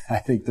realize. I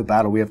think the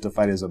battle we have to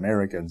fight as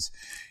Americans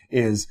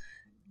is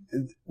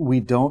we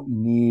don't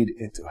need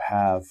it to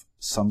have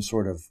some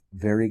sort of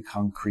very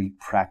concrete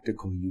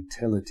practical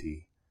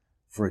utility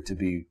for it to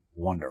be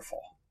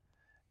wonderful.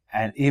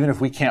 And even if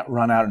we can't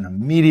run out and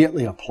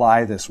immediately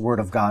apply this Word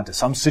of God to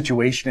some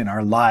situation in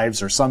our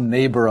lives or some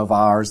neighbor of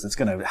ours that's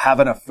going to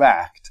have an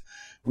effect,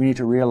 we need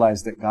to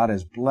realize that God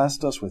has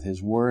blessed us with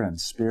His Word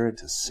and Spirit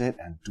to sit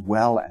and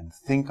dwell and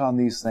think on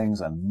these things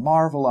and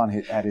marvel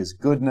at His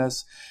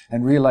goodness,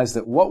 and realize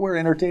that what we're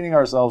entertaining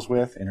ourselves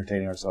with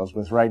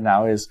right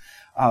now is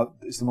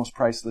the most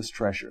priceless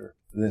treasure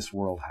this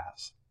world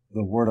has.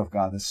 The Word of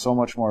God is so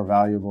much more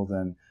valuable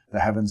than the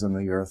heavens and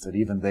the earth, that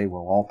even they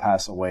will all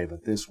pass away,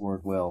 but this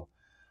Word will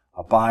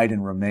abide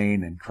and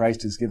remain. And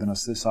Christ has given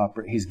us this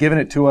He's given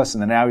it to us,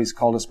 and then now He's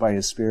called us by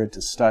His Spirit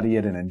to study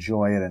it and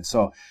enjoy it. And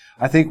so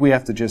I think we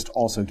have to just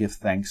also give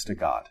thanks to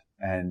God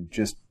and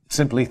just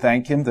simply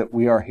thank Him that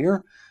we are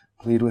here,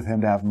 plead with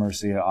Him to have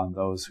mercy on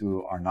those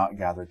who are not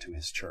gathered to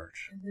His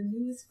church. And the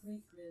newest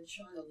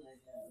great-grandchild I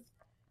have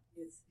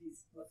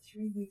he's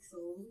 3 weeks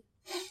old,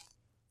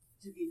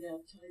 to be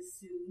baptized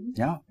soon.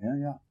 Yeah.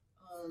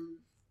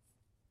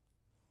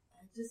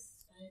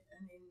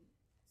 I mean,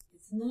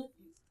 it's not,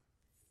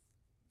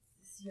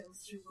 this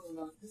youngster will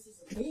not, this is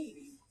a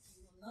baby,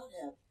 he will not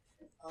have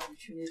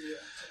opportunity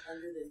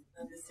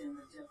to understand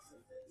the depth of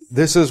this.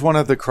 This is one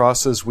of the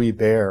crosses we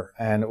bear,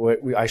 and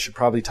I should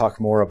probably talk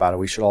more about it.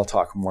 We should all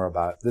talk more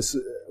about it.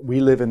 We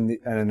live in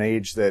an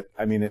age that,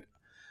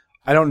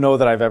 I don't know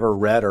that I've ever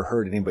read or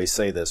heard anybody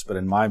say this, but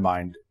in my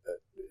mind,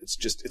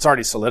 it's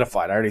already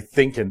solidified. I already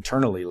think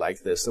internally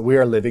like this, that we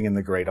are living in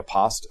the great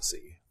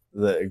apostasy,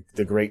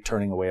 the great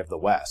turning away of the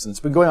West. And it's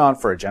been going on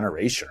for a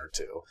generation or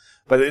two,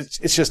 but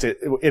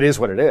it is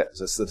what it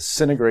is. It's the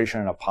disintegration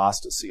and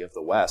apostasy of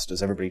the West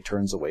as everybody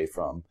turns away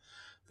from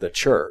the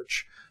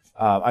church.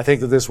 I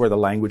think that this is where the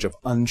language of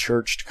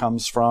unchurched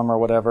comes from or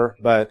whatever,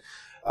 but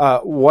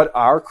what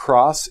our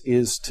cross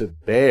is to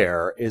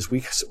bear is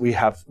we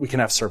can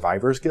have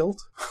survivor's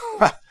guilt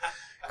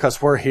because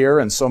we're here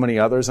and so many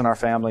others in our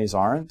families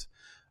aren't.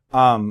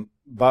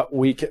 But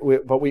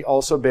we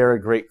also bear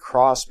a great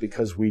cross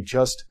because we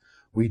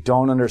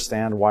don't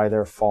understand why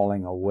they're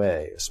falling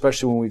away,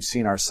 especially when we've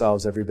seen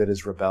ourselves every bit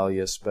as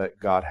rebellious, but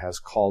God has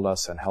called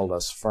us and held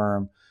us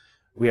firm.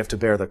 We have to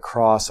bear the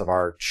cross of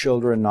our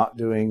children not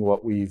doing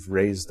what we've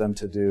raised them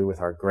to do, with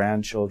our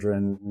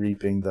grandchildren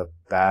reaping the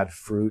bad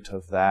fruit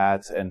of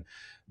that. And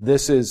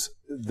this is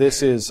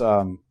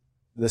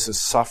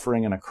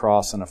suffering and a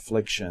cross and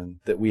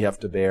affliction that we have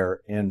to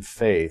bear in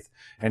faith.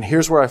 And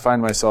here's where I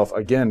find myself,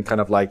 again, kind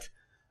of like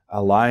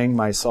allying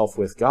myself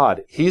with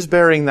God. He's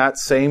bearing that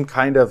same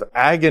kind of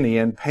agony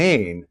and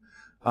pain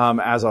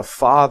as a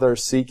father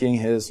seeking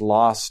his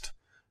lost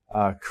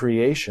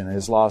creation,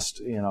 his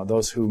lost,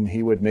 those whom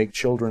he would make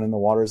children in the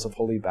waters of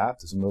holy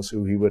baptism, those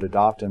who he would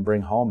adopt and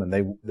bring home, and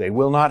they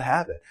will not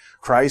have it.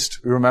 Christ,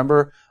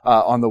 remember,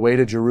 on the way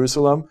to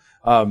Jerusalem,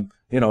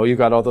 you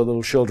got all the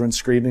little children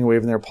screaming,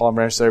 waving their palm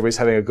branches, everybody's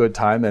having a good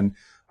time, and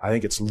I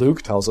think it's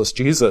Luke tells us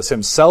Jesus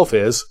himself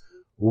is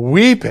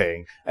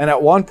weeping. And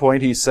at one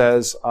point he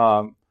says,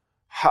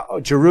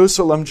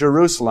 Jerusalem,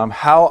 Jerusalem,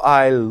 how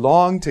I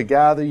long to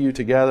gather you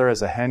together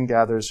as a hen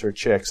gathers her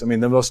chicks. The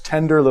most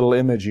tender little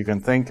image you can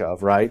think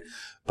of, right?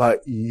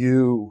 But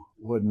you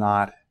would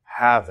not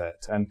have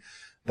it. And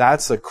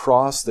that's the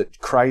cross that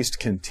Christ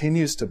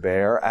continues to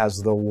bear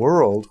as the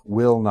world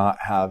will not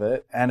have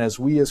it. And as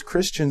we as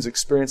Christians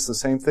experience the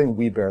same thing,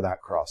 we bear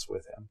that cross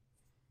with him.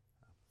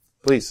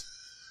 Please.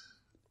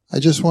 I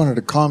just wanted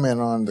to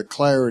comment on the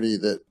clarity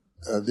that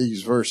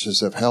these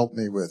verses have helped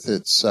me with.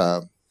 It's,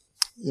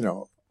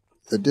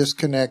 the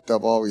disconnect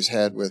I've always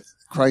had with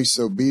Christ's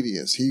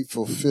obedience. He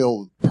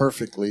fulfilled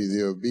perfectly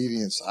the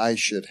obedience I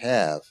should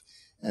have.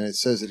 And it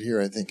says it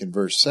here, I think, in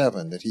verse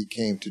 7, that he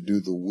came to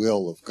do the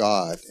will of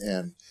God.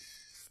 And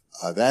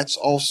that's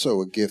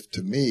also a gift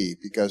to me,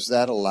 because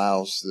that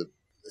allows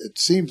it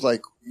seems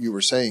like you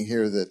were saying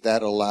here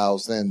that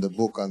allows then the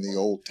book on the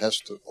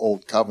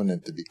Old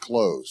Covenant to be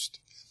closed.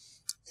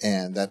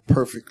 And that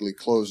perfectly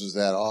closes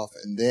that off.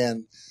 And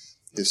then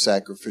his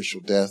sacrificial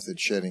death and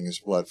shedding his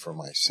blood for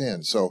my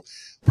sin. So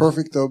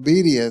perfect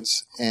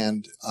obedience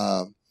and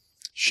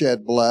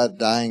shed blood,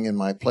 dying in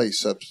my place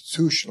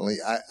substitutionally.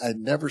 I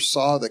never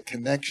saw the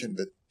connection,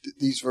 but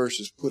these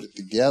verses put it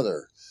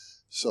together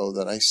so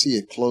that I see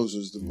it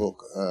closes the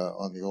book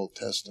on the Old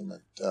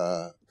Testament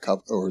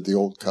or the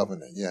Old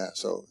Covenant. Yeah.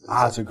 So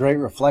it's a great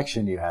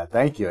reflection you had.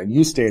 Thank you. And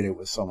you stated it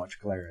with so much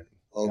clarity.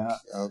 Okay.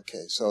 Yeah.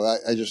 Okay. So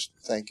I just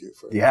thank you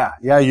for that.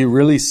 Yeah. You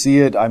really see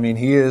it.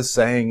 He is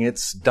saying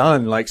it's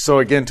done. So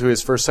again, to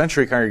his first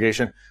century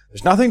congregation,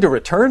 there's nothing to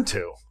return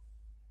to.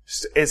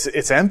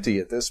 It's empty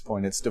at this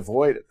point. It's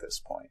devoid at this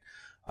point.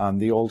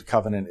 The old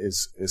covenant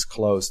is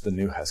closed. The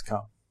new has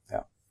come.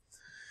 Yeah.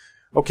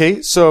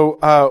 Okay. So,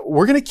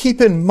 we're going to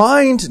keep in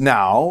mind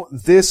now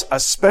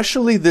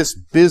especially this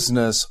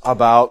business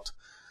about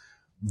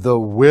the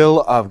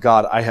will of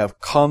God. I have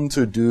come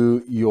to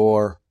do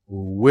your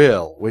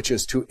will, which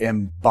is to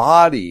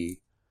embody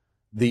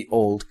the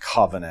old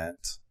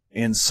covenant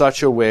in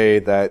such a way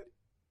that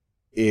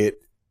it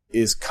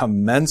is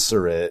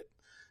commensurate,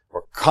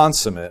 or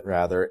consummate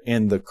rather,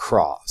 in the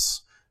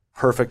cross.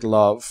 Perfect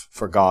love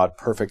for God,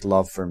 perfect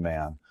love for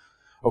man.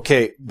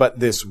 Okay, but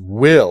this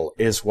will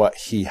is what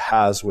he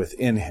has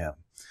within him.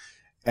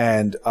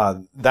 And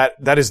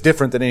that is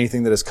different than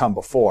anything that has come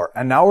before.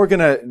 And now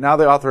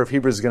the author of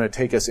Hebrews is going to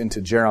take us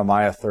into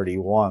Jeremiah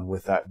 31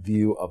 with that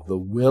view of the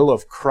will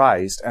of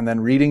Christ, and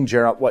then reading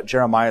what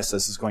Jeremiah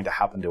says is going to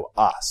happen to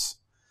us.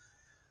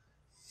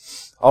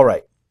 All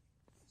right.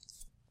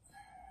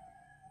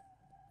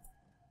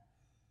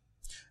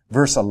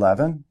 Verse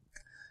 11.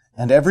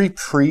 And every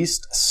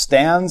priest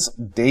stands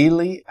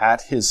daily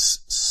at his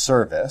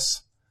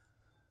service,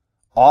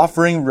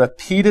 offering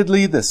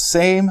repeatedly the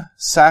same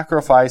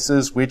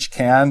sacrifices which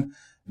can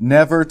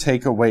never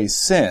take away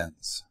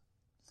sins.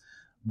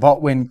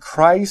 But when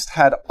Christ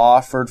had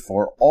offered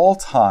for all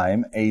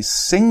time a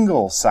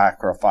single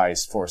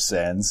sacrifice for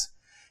sins,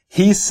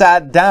 he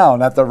sat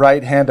down at the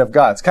right hand of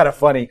God. It's kind of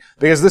funny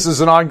because this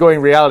is an ongoing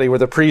reality where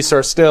the priests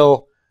are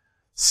still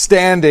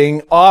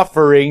standing,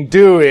 offering,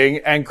 doing,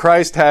 and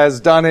Christ has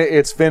done it,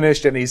 it's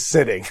finished, and he's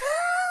sitting.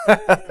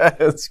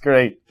 It's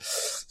great.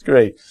 It's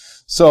great.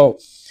 So,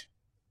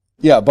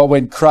 yeah, but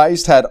when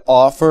Christ had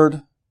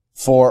offered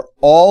for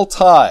all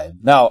time.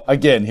 Now,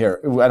 again, here,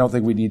 I don't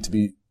think we need to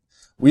be,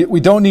 we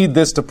don't need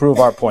this to prove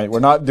our point. We're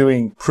not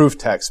doing proof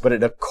text, but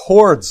it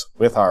accords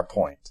with our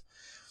point.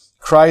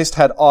 Christ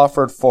had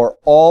offered for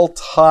all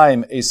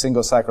time a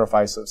single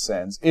sacrifice of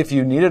sins. If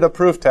you needed a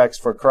proof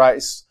text for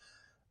Christ's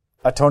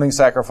atoning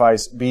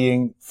sacrifice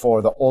being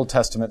for the Old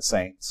Testament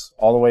saints,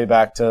 all the way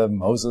back to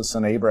Moses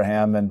and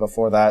Abraham, and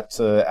before that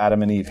to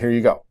Adam and Eve, here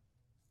you go.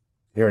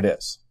 Here it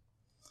is.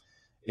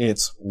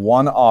 It's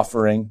one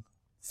offering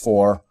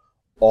for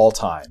all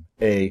time.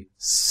 A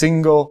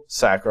single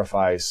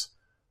sacrifice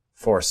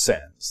for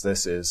sins.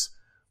 This is,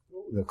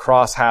 the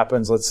cross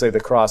happens, let's say the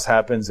cross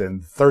happens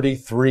in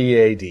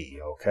 33 AD,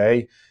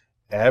 okay?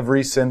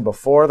 Every sin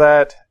before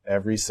that,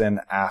 every sin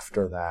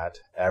after that,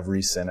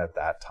 every sin at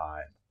that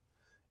time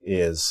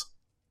is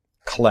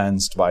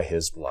cleansed by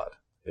his blood.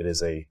 It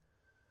is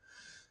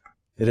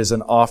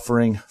an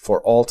offering for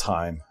all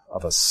time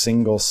of a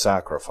single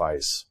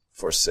sacrifice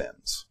for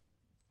sins.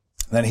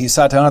 Then he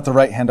sat down at the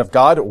right hand of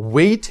God,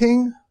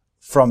 waiting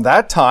from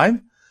that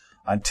time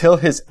until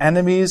his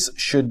enemies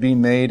should be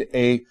made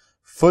a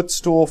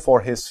footstool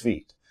for his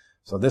feet.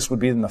 So this would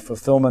be in the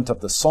fulfillment of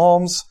the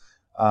Psalms.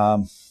 I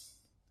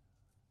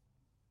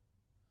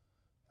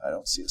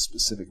don't see a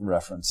specific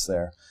reference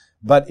there.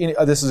 But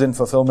this is in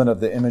fulfillment of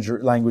the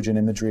language and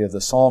imagery of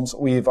the Psalms.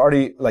 We've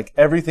already,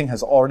 everything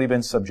has already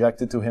been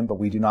subjected to him, but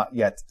we do not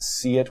yet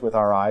see it with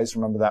our eyes.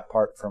 Remember that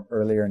part from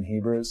earlier in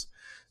Hebrews?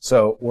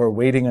 So we're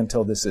waiting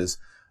until this is,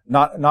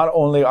 not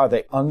only are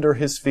they under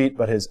his feet,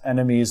 but his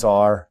enemies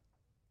are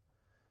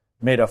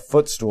made a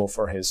footstool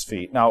for his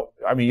feet. Now,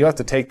 I mean, you have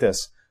to take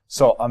this.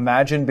 So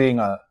imagine being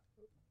a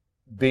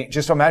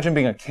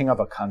king of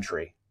a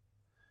country.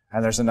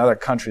 And there's another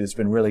country that's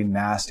been really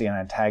nasty and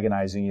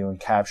antagonizing you and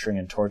capturing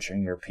and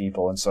torturing your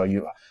people. And so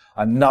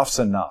enough's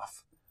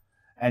enough.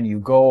 And you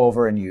go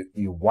over and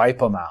you wipe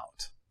them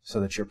out so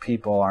that your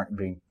people aren't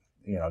being,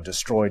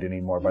 destroyed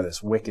anymore by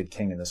this wicked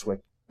king and this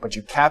wicked. But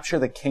you capture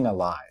the king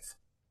alive.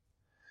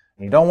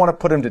 And you don't want to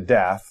put him to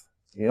death.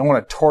 You don't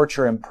want to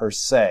torture him per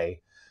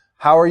se.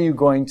 How are you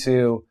going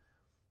to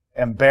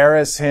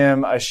embarrass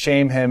him,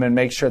 shame him, and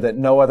make sure that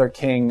no other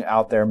king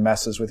out there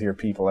messes with your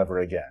people ever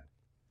again?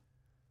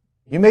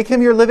 You make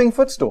him your living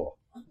footstool.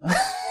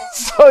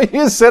 So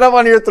you sit up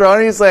on your throne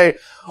and you say,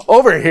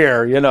 over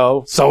here,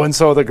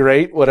 so-and-so the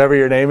great, whatever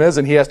your name is,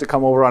 and he has to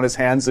come over on his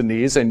hands and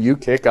knees, and you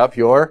kick up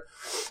your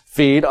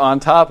feet on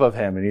top of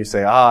him, and you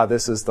say,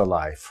 this is the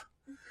life.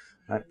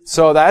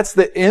 So that's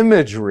the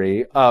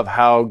imagery of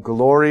how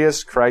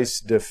glorious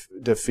Christ's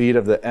defeat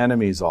of the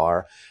enemies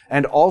are,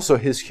 and also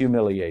his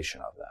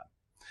humiliation of them.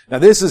 Now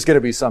this is going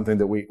to be something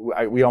that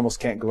we almost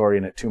can't glory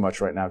in it too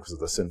much right now because of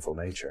the sinful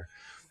nature.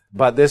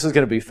 But this is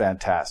going to be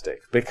fantastic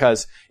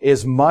because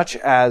as much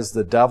as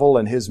the devil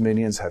and his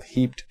minions have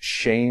heaped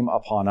shame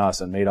upon us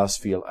and made us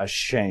feel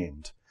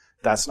ashamed,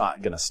 that's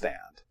not going to stand.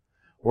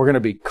 We're going to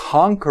be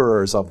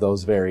conquerors of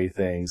those very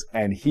things,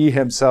 and he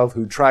himself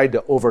who tried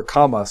to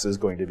overcome us is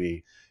going to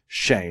be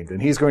shamed.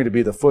 And he's going to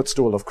be the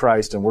footstool of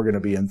Christ, and we're going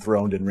to be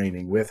enthroned and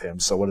reigning with him.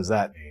 So what does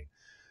that mean?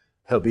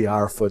 He'll be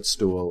our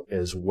footstool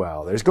as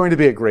well. There's going to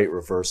be a great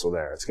reversal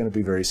there. It's going to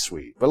be very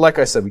sweet. But like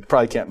I said, we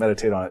probably can't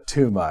meditate on it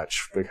too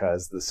much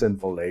because the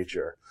sinful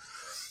nature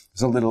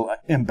is a little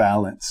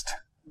imbalanced,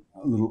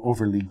 a little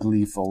overly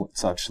gleeful at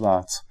such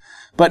thoughts.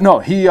 But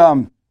no,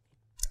 the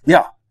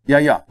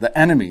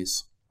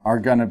enemies are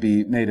going to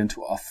be made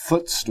into a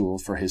footstool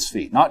for his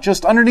feet. Not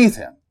just underneath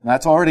him.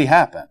 That's already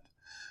happened.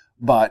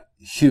 But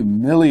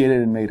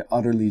humiliated and made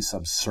utterly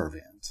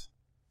subservient.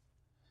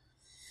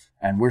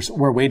 And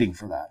we're waiting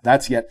for that.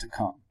 That's yet to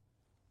come.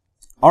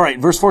 All right,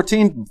 verse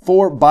 14,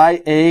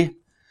 and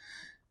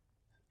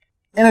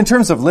in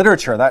terms of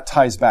literature, that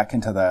ties back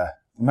into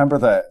remember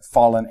the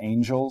fallen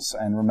angels,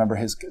 and remember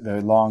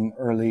the long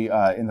early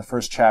in the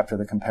first chapter,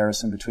 the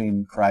comparison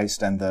between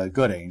Christ and the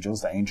good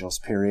angels, the angels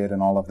period,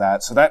 and all of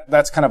that. So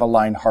that's kind of a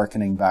line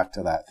hearkening back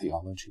to that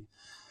theology.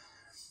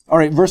 All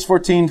right, verse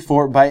 14,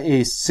 for by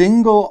a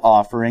single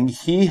offering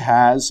he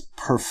has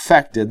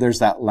perfected, there's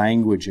that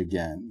language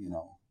again,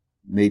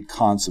 made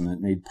consummate,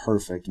 made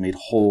perfect, made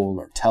whole,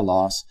 or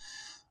telos.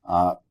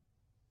 By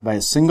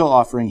a single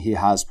offering he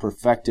has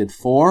perfected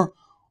for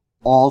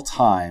all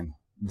time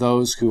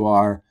those who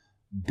are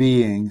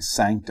being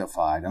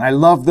sanctified. And I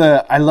love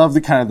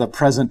the kind of the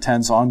present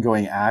tense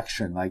ongoing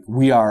action, like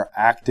we are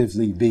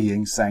actively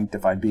being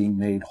sanctified, being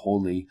made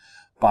holy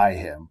by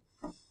him.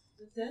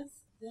 But that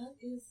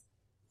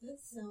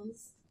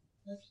sounds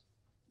like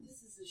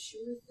this is a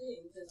sure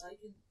thing that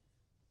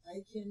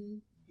I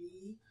can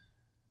be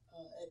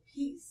at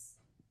peace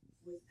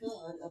with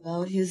God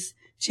about his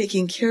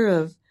taking care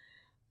of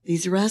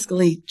these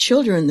rascally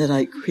children that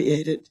I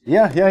created.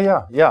 Yeah.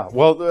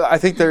 Well, I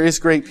think there is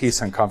great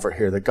peace and comfort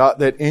here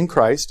that in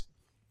Christ,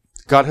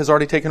 God has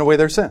already taken away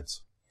their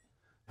sins.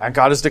 And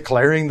God is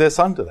declaring this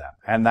unto them.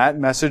 And that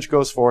message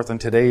goes forth,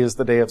 and today is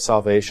the day of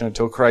salvation.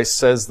 Until Christ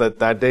says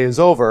that day is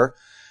over,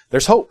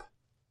 there's hope.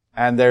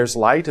 And there's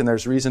light, and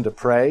there's reason to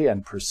pray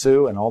and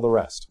pursue and all the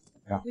rest.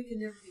 Yeah. We can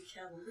never be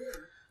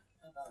cavalier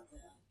about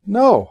that.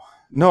 No,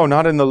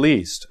 not in the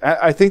least.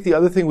 I think the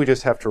other thing we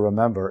just have to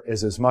remember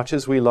is as much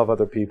as we love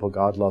other people,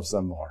 God loves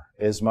them more.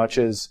 As much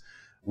as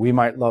we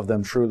might love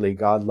them truly,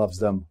 God loves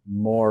them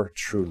more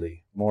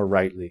truly, more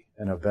rightly,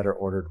 in a better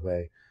ordered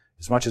way.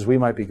 As much as we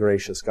might be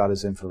gracious, God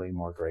is infinitely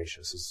more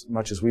gracious. As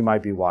much as we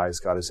might be wise,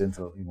 God is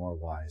infinitely more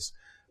wise.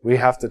 We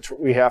have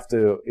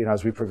to,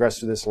 as we progress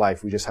through this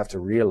life, we just have to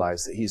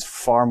realize that he's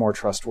far more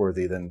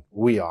trustworthy than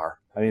we are.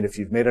 I mean, if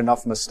you've made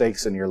enough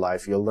mistakes in your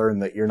life, you'll learn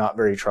that you're not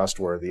very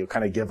trustworthy. You'll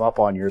kind of give up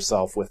on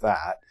yourself with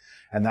that.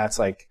 And that's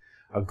like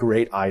a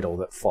great idol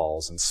that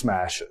falls and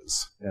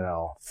smashes.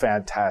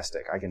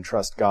 Fantastic. I can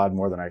trust God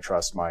more than I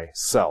trust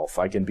myself.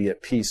 I can be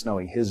at peace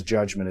knowing his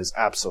judgment is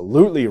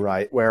absolutely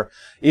right, where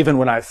even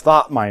when I've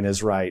thought mine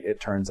is right,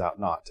 it turns out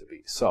not to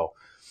be. So,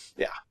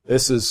 yeah,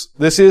 this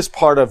is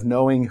part of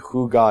knowing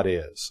who God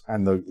is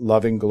and the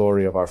loving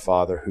glory of our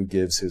Father who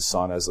gives his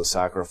Son as a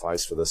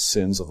sacrifice for the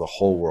sins of the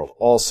whole world.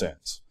 All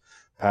sins,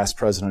 past,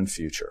 present, and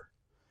future.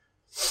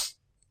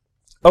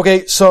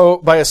 Okay, so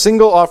by a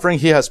single offering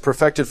he has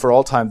perfected for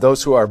all time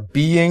those who are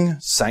being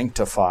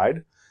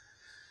sanctified.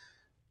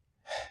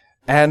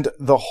 And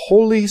the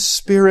Holy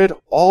Spirit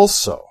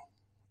also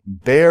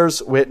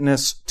bears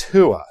witness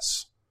to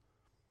us.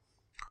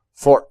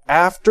 For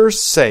after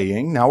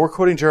saying, now we're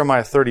quoting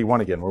Jeremiah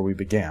 31 again, where we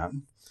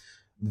began,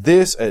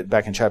 this,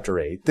 back in chapter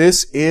 8,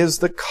 this is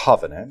the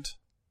covenant,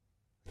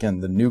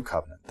 again, the new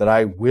covenant, that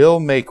I will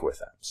make with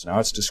them. So now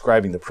it's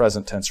describing the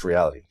present tense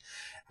reality.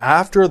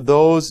 After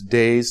those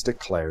days,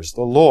 declares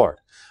the Lord,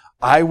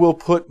 I will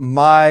put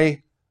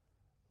my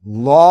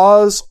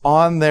laws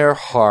on their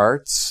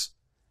hearts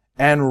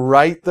and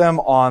write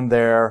them on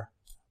their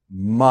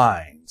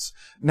minds.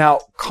 Now,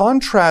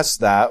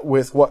 contrast that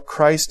with what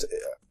Christ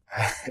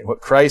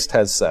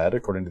has said,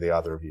 according to the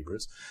author of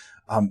Hebrews,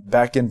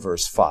 back in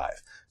verse 5.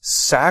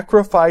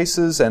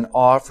 Sacrifices and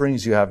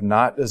offerings you have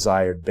not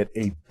desired, but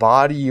a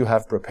body you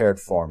have prepared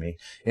for me.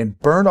 In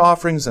burnt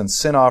offerings and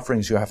sin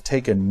offerings you have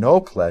taken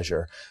no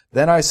pleasure.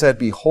 Then I said,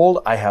 behold,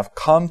 I have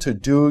come to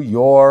do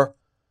your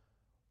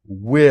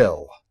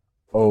will,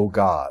 O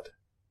God.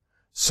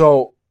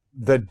 So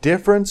the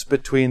difference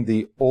between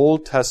the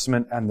Old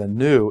Testament and the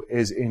New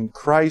is in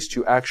Christ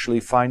you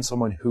actually find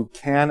someone who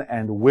can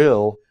and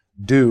will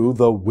do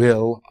the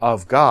will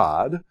of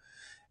God,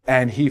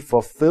 and he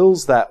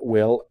fulfills that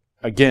will,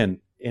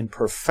 again, in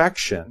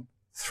perfection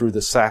through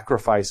the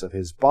sacrifice of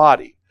his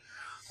body.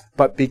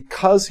 But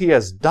because he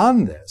has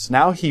done this,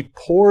 now he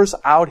pours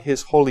out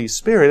his Holy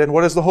Spirit, and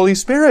what does the Holy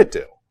Spirit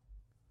do?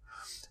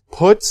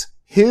 Puts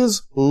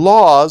his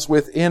laws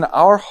within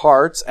our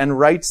hearts and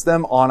writes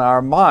them on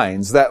our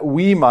minds, that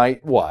we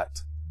might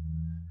what?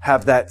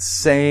 Have that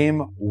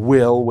same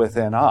will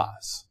within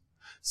us.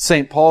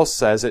 St. Paul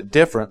says it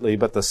differently,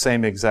 but the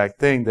same exact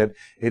thing, that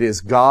it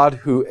is God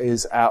who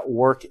is at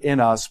work in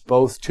us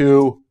both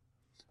to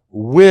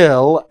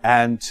will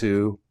and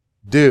to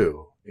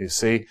do. You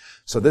see?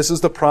 So this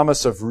is the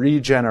promise of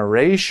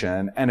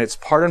regeneration, and it's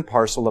part and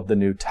parcel of the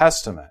New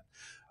Testament.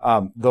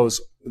 Those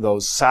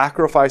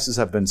sacrifices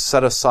have been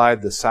set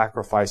aside. The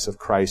sacrifice of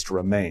Christ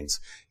remains.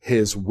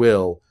 His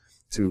will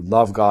to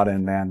love God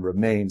and man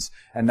remains.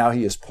 And now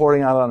he is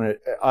pouring out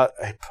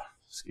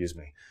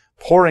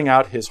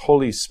his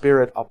Holy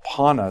Spirit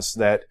upon us,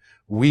 that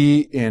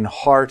we in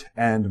heart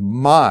and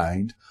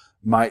mind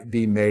might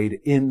be made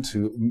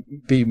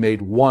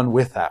one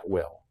with that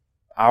will.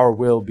 Our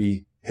will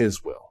be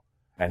his will,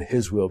 and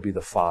his will be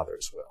the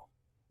Father's will.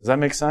 Does that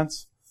make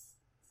sense?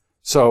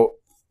 So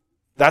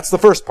that's the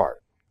first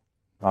part.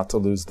 Not to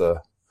lose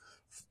the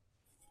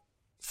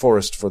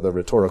forest for the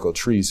rhetorical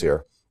trees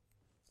here.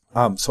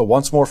 So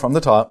once more from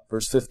the top,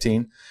 verse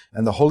 15,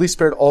 and the Holy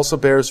Spirit also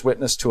bears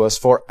witness to us,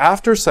 for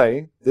after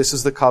saying, this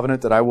is the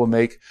covenant that I will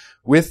make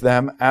with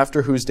them,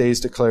 after whose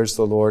days declares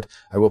the Lord,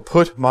 I will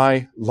put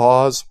my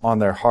laws on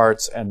their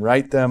hearts and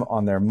write them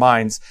on their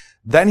minds.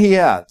 Then he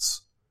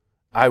adds,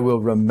 I will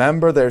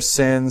remember their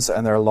sins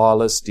and their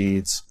lawless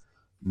deeds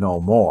no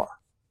more.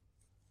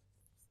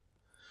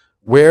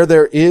 Where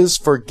there is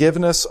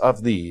forgiveness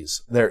of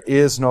these, there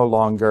is no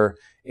longer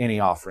any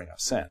offering of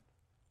sin.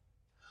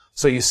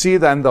 So you see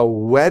then the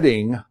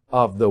wedding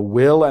of the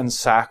will and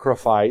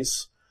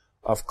sacrifice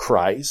of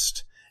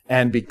Christ,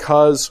 and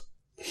because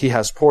he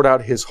has poured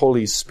out his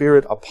Holy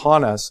Spirit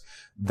upon us,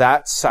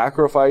 that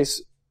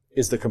sacrifice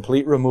is the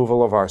complete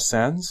removal of our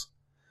sins,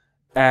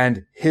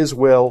 and his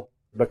will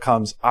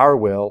becomes our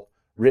will,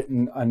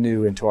 written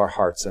anew into our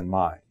hearts and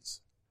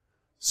minds.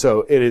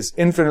 So it is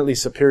infinitely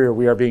superior.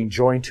 We are being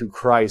joined to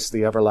Christ,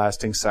 the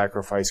everlasting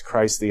sacrifice,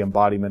 Christ, the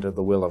embodiment of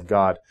the will of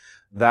God.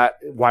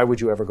 Why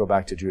would you ever go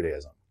back to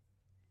Judaism?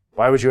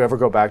 Why would you ever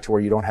go back to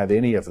where you don't have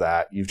any of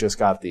that? You've just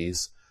got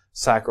these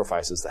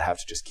sacrifices that have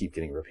to just keep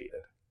getting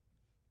repeated.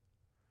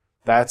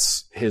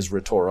 That's his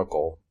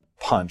rhetorical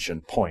punch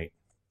and point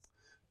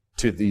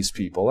to these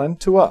people and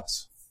to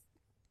us.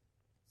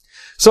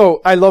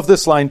 So I love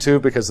this line too,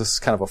 because this is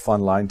kind of a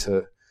fun line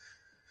to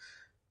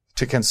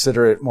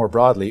consider it more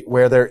broadly.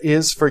 Where there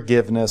is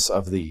forgiveness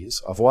of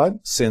these, of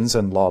what? Sins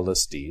and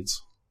lawless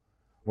deeds.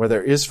 Where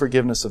there is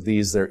forgiveness of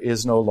these, there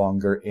is no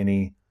longer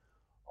any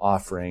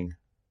offering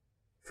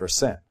for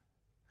sin.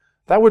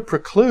 That would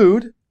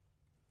preclude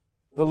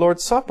the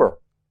Lord's Supper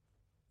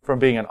from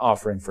being an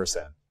offering for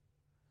sin.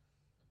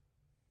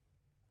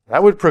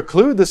 That would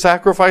preclude the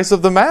sacrifice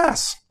of the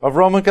Mass of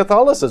Roman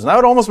Catholicism. That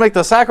would almost make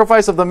the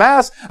sacrifice of the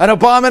Mass an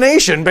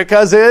abomination,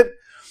 because it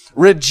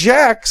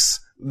rejects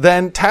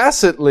then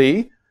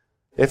tacitly,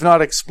 if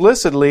not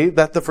explicitly,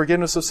 that the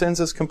forgiveness of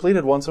sins is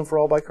completed once and for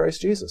all by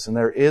Christ Jesus, and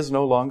there is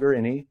no longer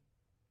any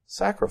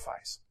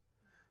sacrifice.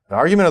 The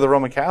argument of the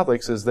Roman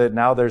Catholics is that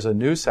now there's a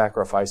new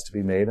sacrifice to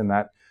be made, and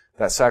that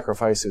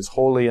sacrifice is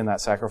holy, and that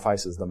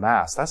sacrifice is the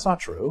Mass. That's not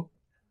true.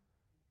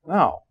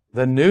 No.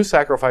 The new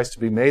sacrifice to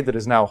be made that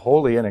is now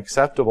holy and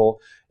acceptable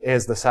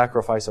is the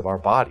sacrifice of our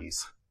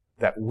bodies,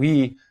 that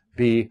we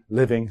be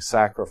living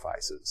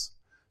sacrifices.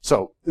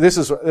 So this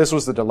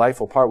was the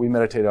delightful part. We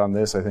meditated on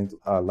this, I think,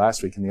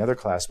 last week in the other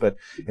class. But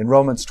in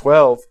Romans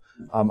 12,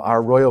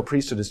 our royal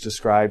priesthood is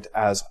described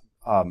as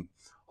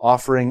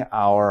offering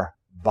our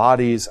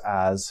bodies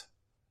as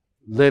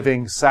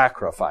living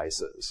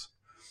sacrifices.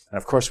 And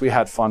of course, we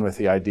had fun with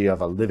the idea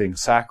of a living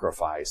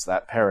sacrifice,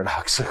 that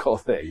paradoxical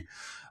thing.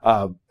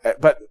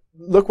 But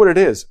look what it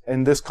is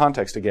in this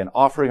context again.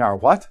 Offering our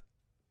what?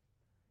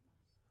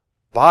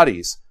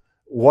 Bodies.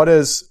 What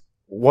is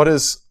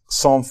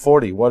Psalm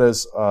 40? What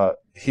does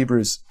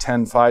Hebrews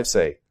 10:5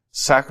 say?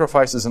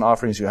 Sacrifices and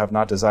offerings you have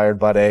not desired,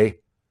 but a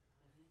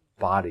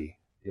body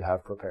you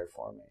have prepared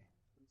for me.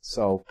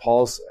 So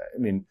that's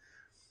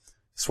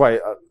why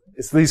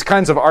it's these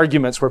kinds of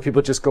arguments where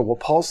people just go, well,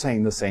 Paul's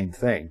saying the same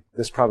thing.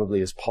 This probably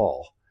is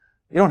Paul.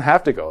 You don't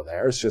have to go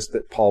there. It's just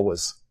that Paul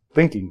was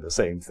thinking the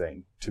same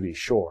thing, to be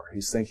sure.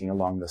 He's thinking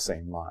along the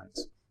same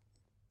lines.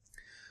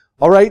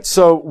 All right,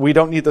 so we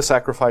don't need the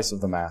sacrifice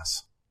of the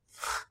Mass.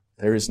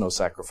 There is no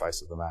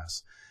sacrifice of the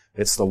Mass.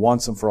 It's the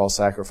once and for all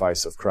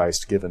sacrifice of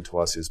Christ given to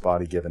us, his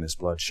body given, his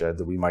blood shed,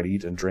 that we might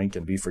eat and drink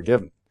and be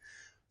forgiven.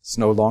 It's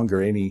no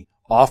longer any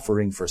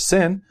offering for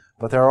sin,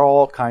 but there are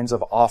all kinds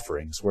of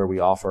offerings where we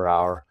offer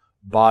our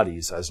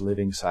bodies as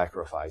living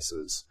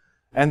sacrifices.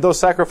 And those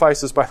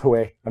sacrifices, by the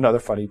way, another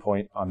funny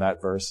point on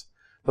that verse,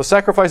 those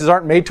sacrifices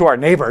aren't made to our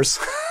neighbors.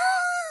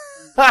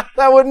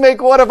 That would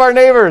make one of our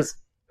neighbors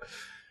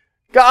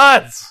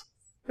gods.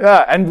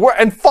 Yeah,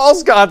 and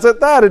false gods at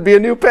that. It'd be a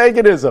new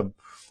paganism.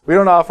 We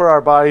don't offer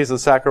our bodies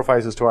as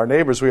sacrifices to our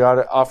neighbors. We ought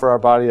to offer our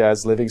body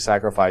as living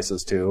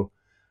sacrifices to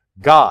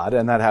God,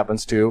 and that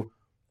happens to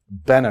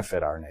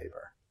benefit our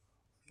neighbor.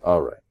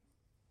 All right.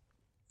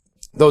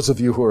 Those of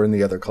you who are in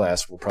the other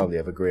class will probably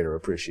have a greater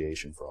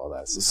appreciation for all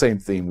that. It's the same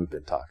theme we've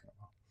been talking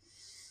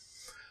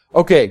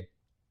about. Okay.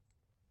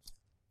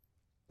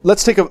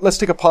 Let's take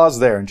a pause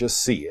there and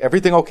just see.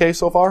 Everything okay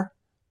so far?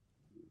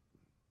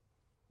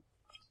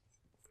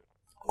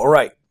 All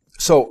right.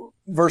 So,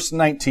 verse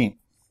 19.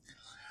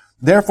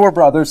 Therefore,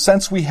 brothers,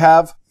 since we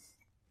have,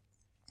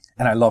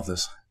 and I love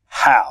this,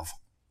 have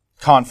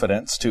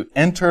confidence to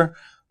enter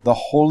the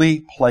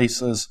holy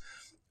places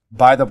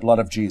by the blood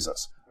of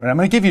Jesus. And I'm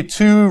going to give you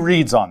two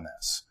reads on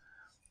this.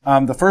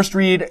 The first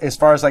read, as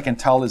far as I can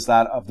tell, is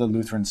that of the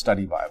Lutheran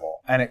Study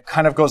Bible. And it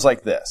kind of goes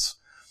like this.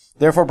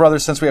 Therefore,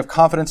 brothers, since we have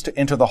confidence to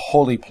enter the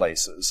holy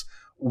places,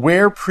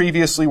 where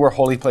previously were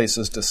holy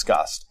places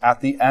discussed? At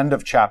the end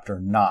of chapter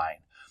 9.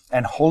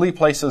 And holy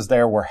places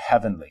there were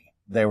heavenly.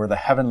 They were the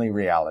heavenly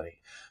reality.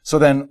 So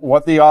then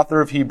what the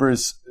author of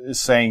Hebrews is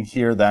saying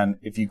here then,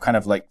 if you kind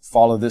of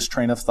follow this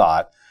train of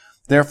thought,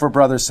 therefore,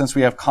 brothers, since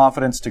we have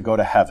confidence to go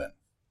to heaven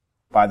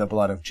by the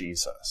blood of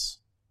Jesus,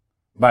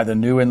 by the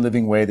new and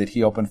living way that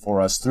he opened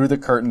for us through the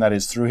curtain that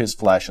is through his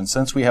flesh, and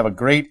since we have a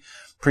great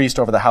priest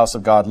over the house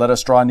of God, let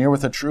us draw near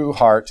with a true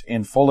heart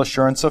in full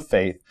assurance of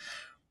faith,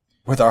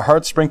 with our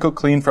hearts sprinkled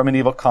clean from an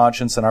evil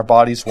conscience and our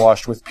bodies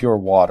washed with pure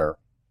water,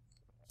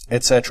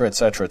 etc.,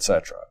 etc.,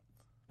 etc.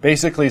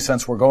 Basically,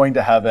 since we're going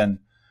to heaven,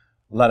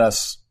 let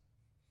us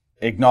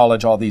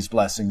acknowledge all these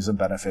blessings and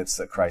benefits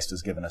that Christ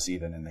has given us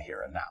even in the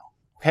here and now.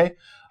 Okay?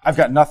 I've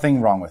got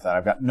nothing wrong with that.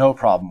 I've got no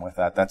problem with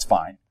that. That's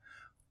fine.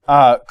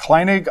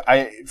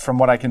 Kleinig, from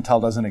what I can tell,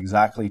 doesn't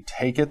exactly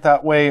take it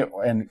that way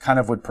and kind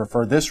of would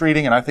prefer this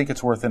reading, and I think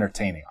it's worth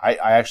entertaining. I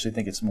actually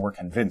think it's more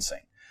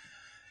convincing.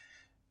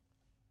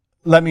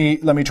 Let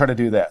me try to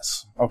do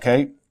this,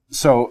 okay?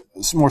 So,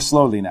 more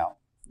slowly now.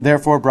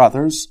 Therefore,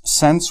 brothers,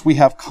 since we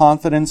have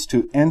confidence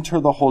to enter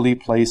the holy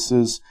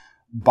places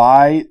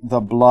by the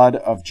blood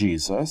of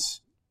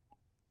Jesus,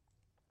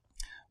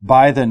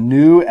 by the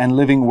new and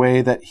living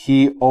way that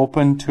he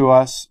opened to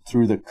us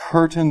through the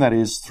curtain that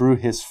is through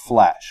his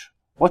flesh.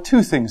 What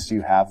two things do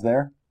you have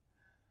there?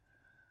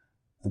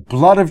 The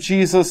blood of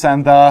Jesus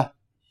and the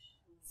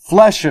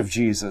flesh of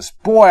Jesus.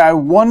 Boy, I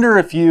wonder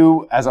if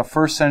you, as a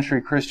first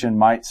century Christian,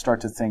 might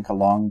start to think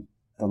along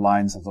the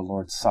lines of the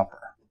Lord's Supper.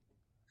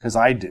 Because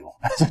I do.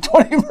 As a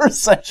 21st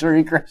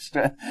century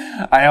Christian,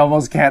 I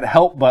almost can't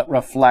help but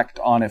reflect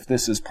on if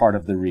this is part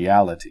of the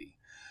reality.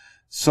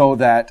 So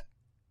that,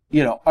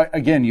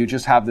 again, you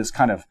just have this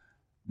kind of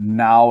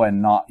now and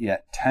not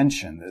yet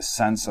tension, this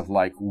sense of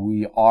like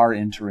we are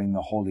entering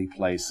the holy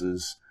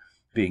places,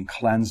 being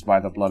cleansed by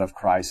the blood of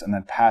Christ, and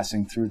then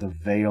passing through the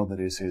veil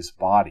that is his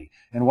body.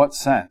 In what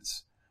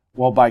sense?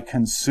 Well, by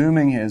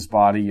consuming his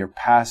body, you're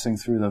passing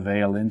through the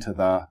veil into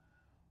the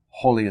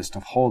holiest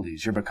of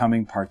holies. You're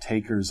becoming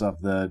partakers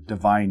of the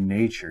divine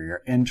nature.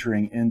 You're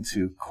entering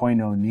into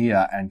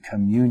koinonia and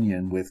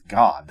communion with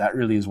God. That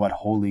really is what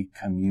Holy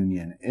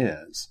Communion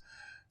is.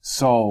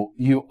 So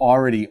you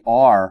already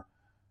are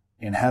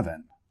in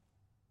heaven.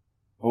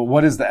 Well,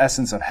 what is the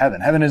essence of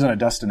heaven? Heaven isn't a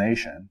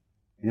destination.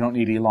 You don't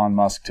need Elon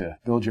Musk to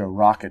build you a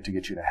rocket to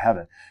get you to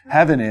heaven.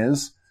 Heaven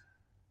is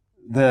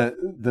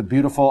the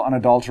beautiful,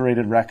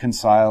 unadulterated,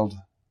 reconciled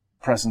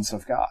presence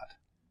of God.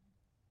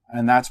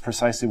 And that's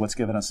precisely what's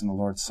given us in the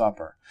Lord's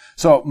Supper.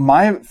 So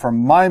for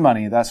my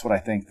money, that's what I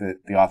think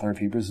that the author of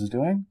Hebrews is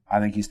doing. I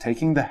think he's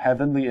taking the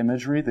heavenly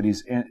imagery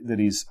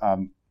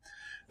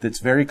that's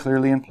very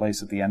clearly in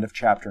place at the end of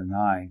chapter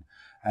 9.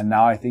 And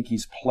now I think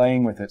he's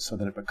playing with it so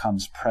that it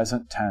becomes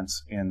present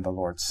tense in the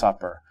Lord's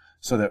Supper.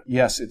 So that,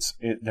 yes,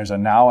 there's a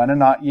now and a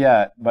not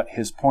yet, but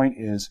his point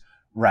is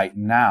right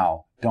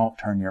now, don't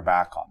turn your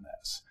back on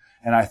this.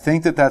 And I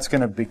think that that's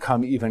going to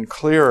become even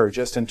clearer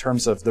just in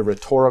terms of the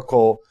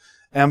rhetorical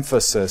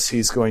emphasis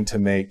he's going to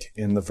make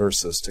in the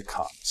verses to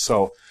come.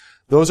 So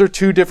those are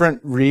two different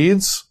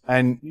reads,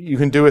 and you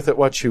can do with it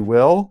what you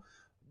will.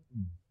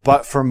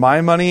 But for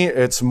my money,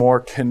 it's more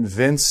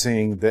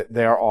convincing that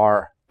there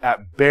are,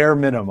 at bare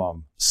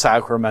minimum,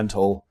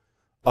 sacramental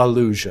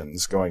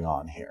allusions going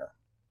on here.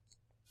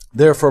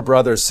 Therefore,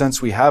 brothers,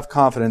 since we have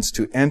confidence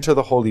to enter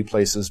the holy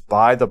places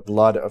by the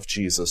blood of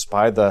Jesus,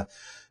 by the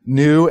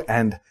new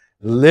and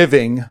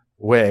living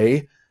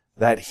way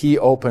that he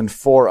opened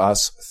for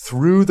us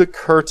through the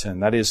curtain,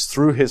 that is,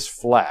 through his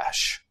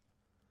flesh.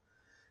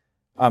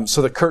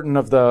 So the curtain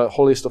of the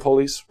holiest of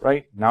holies,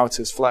 right? Now it's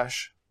his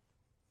flesh.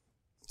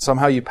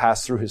 Somehow you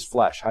pass through his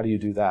flesh. How do you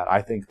do that?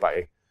 I think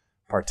by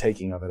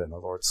partaking of it in the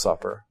Lord's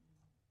Supper.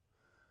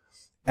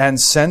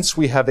 And since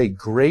we have a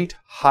great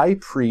high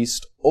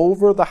priest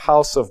over the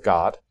house of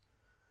God,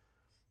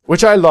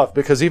 which I love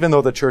because even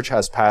though the church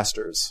has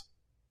pastors,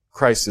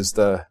 Christ is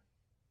the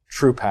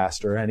true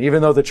pastor. And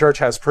even though the church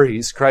has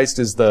priests, Christ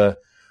is the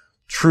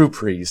true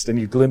priest. And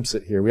you glimpse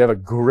it here. We have a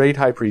great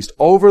high priest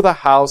over the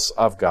house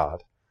of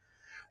God.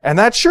 And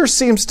that sure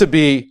seems to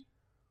be,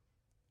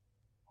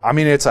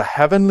 it's a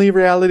heavenly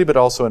reality, but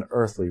also an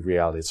earthly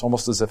reality. It's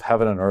almost as if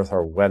heaven and earth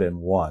are wed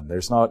in one.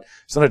 It's not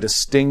a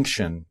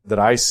distinction that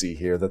I see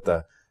here that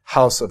the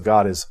house of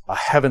God is a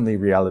heavenly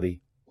reality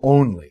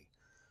only.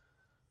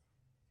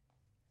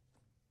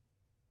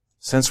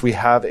 Since we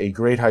have a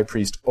great high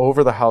priest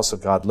over the house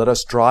of God, let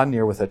us draw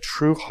near with a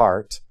true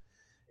heart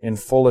in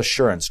full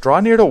assurance. Draw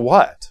near to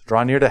what?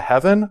 Draw near to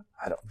heaven?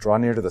 Draw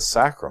near to the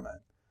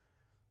sacrament.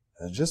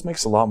 It just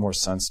makes a lot more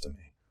sense to me.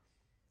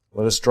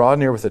 Let us draw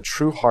near with a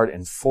true heart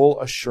in full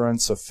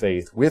assurance of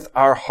faith, with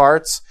our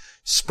hearts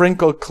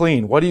sprinkled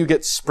clean. What do you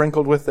get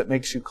sprinkled with that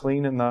makes you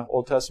clean in the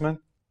Old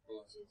Testament?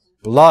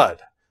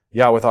 Blood.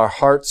 Yeah, with our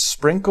hearts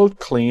sprinkled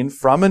clean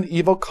from an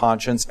evil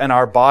conscience and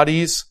our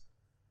bodies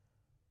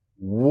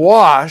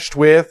washed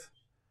with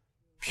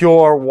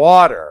pure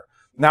water.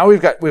 Now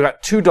we've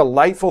got two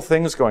delightful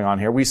things going on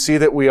here. We see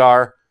that we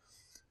are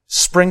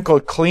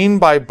sprinkled clean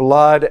by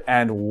blood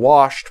and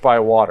washed by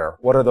water.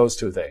 What are those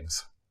two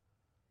things?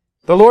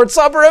 The Lord's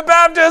Supper and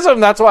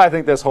baptism. That's why I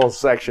think this whole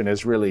section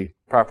is really,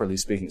 properly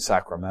speaking,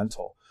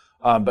 sacramental.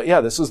 But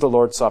yeah, this is the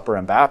Lord's Supper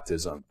and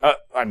baptism.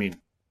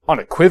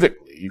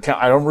 Unequivocally.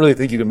 I don't really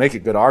think you can make a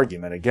good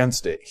argument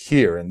against it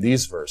here in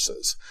these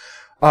verses.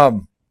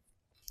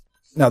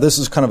 Now, this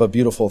is kind of a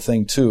beautiful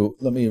thing, too.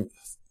 Let me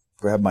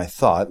grab my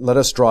thought. Let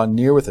us draw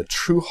near with a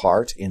true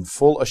heart in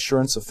full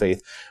assurance of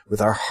faith,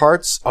 with our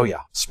hearts,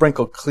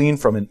 sprinkled clean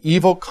from an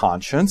evil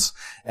conscience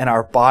and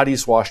our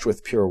bodies washed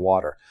with pure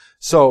water.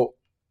 So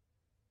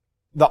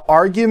the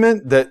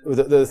argument that,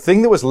 the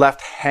thing that was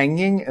left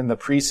hanging in the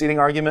preceding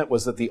argument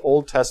was that the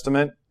Old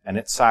Testament and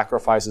its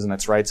sacrifices and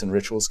its rites and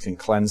rituals can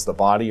cleanse the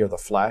body or the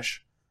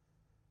flesh,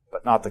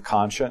 but not the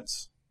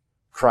conscience.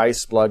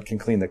 Christ's blood can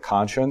clean the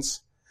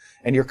conscience.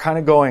 And you're kind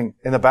of going,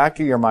 in the back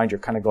of your mind, you're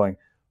kind of going,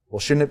 well,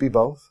 shouldn't it be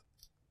both?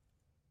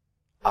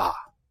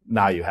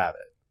 Now you have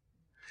it.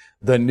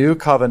 The new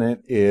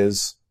covenant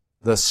is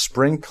the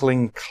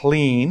sprinkling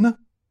clean,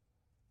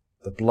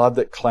 the blood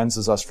that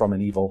cleanses us from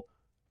an evil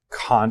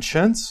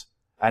conscience,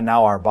 and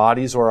now our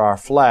bodies or our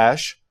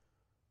flesh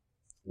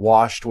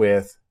washed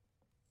with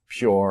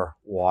pure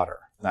water.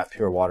 That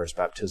pure water is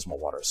baptismal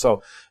water.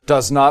 So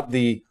does not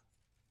the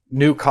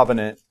new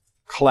covenant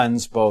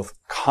cleanse both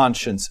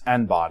conscience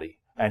and body?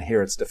 And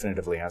here it's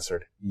definitively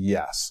answered,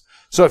 yes.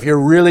 So if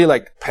you're really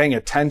paying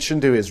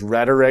attention to his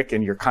rhetoric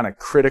and you're kind of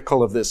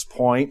critical of this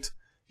point,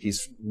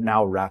 he's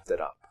now wrapped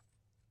it up.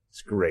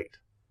 It's great.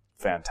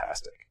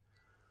 Fantastic.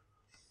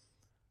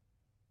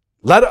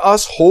 Let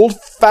us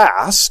hold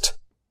fast,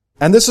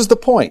 and this is the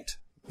point.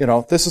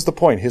 This is the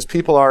point. His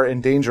people are in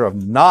danger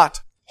of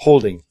not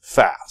holding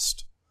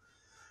fast.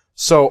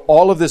 So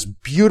all of this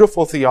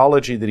beautiful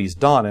theology that he's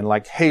done,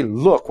 and hey,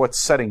 look what's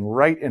setting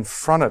right in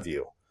front of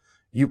you.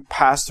 You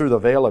pass through the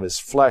veil of his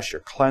flesh.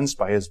 You're cleansed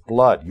by his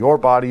blood. Your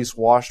body's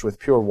washed with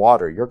pure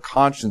water. Your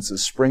conscience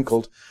is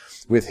sprinkled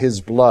with his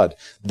blood.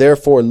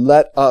 Therefore,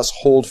 let us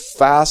hold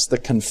fast the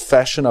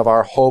confession of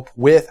our hope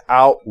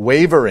without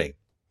wavering.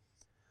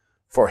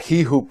 For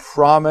he who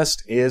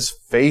promised is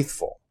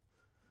faithful.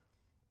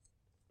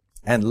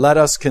 And let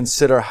us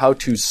consider how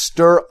to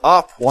stir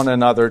up one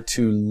another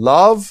to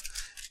love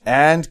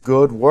and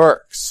good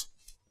works,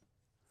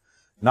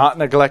 not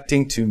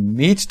neglecting to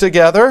meet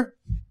together,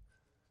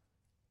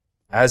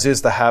 as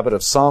is the habit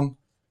of some,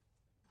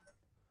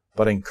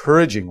 but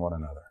encouraging one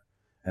another.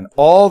 And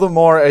all the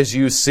more as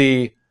you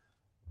see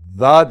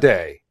the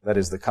day, that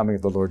is the coming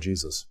of the Lord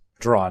Jesus,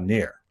 draw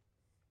near.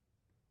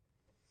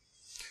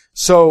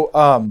 So,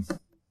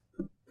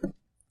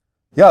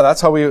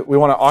 that's how we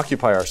want to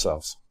occupy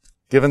ourselves.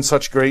 Given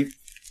such great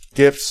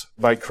gifts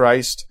by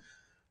Christ,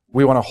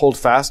 we want to hold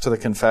fast to the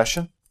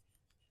confession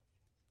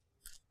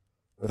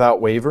without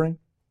wavering.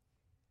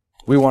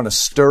 We want to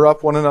stir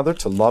up one another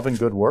to love and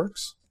good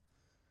works.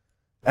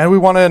 And we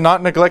want to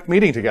not neglect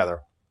meeting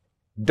together.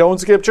 Don't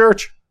skip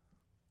church.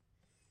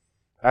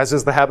 As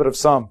is the habit of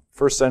some.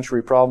 First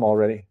century problem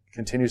already.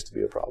 Continues to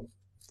be a problem.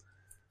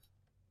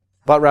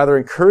 But rather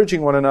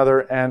encouraging one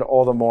another, and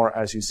all the more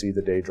as you see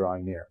the day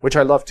drawing near. Which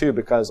I love too,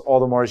 because all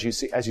the more as you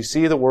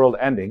see the world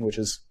ending, which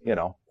is,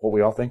 what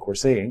we all think we're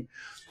seeing,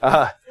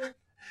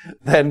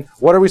 then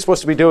what are we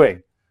supposed to be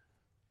doing?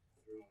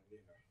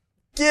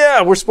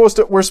 Yeah, we're supposed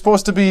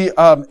to be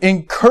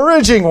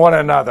encouraging one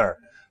another.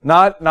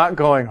 Not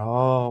going,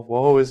 oh,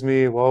 woe is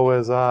me, woe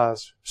is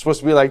us. We're supposed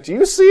to be like, do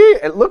you see?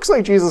 It looks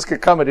like Jesus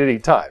could come at any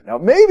time. Now,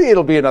 maybe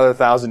it'll be another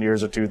 1,000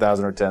 years or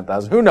 2,000 or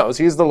 10,000. Who knows?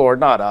 He's the Lord,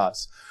 not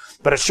us.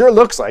 But it sure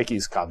looks like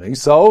he's coming.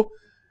 So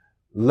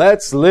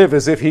let's live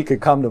as if he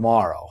could come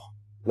tomorrow.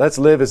 Let's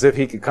live as if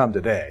he could come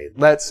today.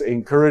 Let's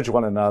encourage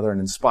one another and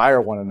inspire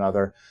one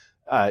another,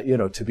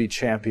 to be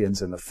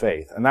champions in the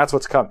faith. And that's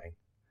what's coming.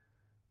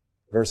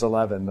 Verse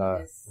 11,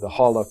 the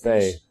Hall of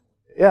Faith.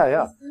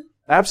 Yeah.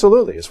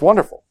 Absolutely. It's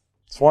wonderful.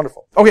 It's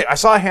wonderful. Okay, I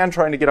saw a hand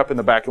trying to get up in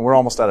the back, and we're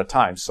almost out of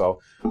time, so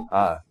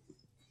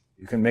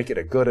you can make it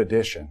a good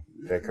addition,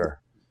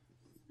 Vicar.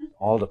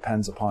 All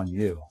depends upon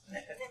you.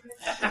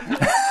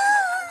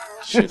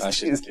 I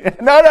should.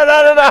 No.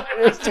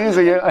 I'm just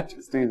teasing you.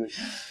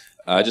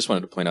 I just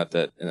wanted to point out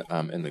that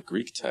in the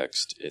Greek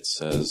text, it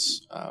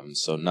says,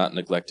 so not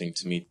neglecting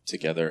to meet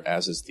together,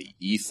 as is the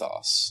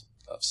ethos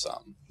of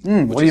some.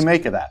 What do you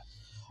make of that?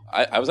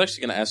 I was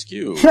actually going to ask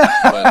you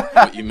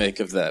what you make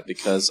of that,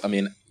 because,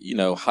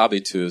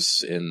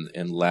 habitus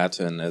in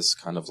Latin is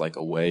kind of like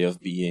a way of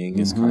being,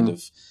 is kind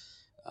of,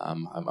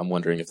 I'm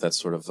wondering if that's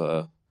sort of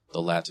the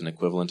Latin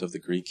equivalent of the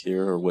Greek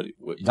here, or what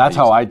that's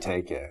how I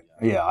take it.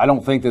 Yeah, I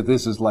don't think that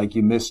this is like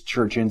you missed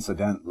church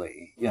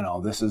incidentally.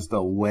 This is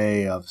the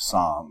way of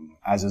some,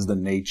 as is the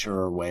nature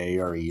or way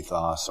or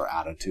ethos or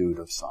attitude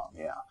of some.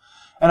 Yeah.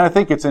 And I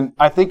think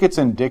it's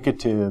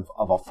indicative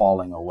of a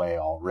falling away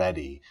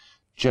already.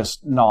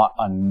 Just not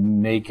a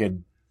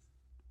naked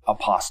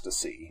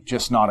apostasy,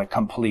 just not a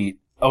complete,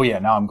 oh yeah,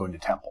 now I'm going to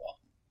temple.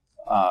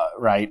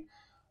 Right?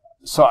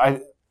 So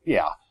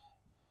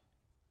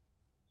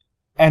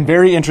And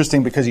very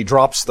interesting, because he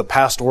drops the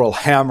pastoral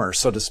hammer,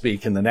 so to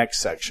speak, in the next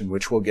section,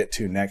 which we'll get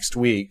to next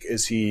week.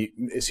 Is he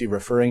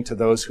referring to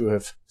those who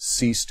have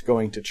ceased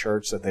going to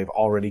church, that they've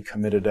already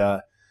committed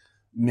a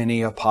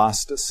mini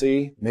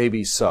apostasy?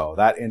 Maybe so.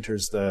 That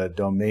enters the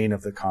domain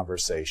of the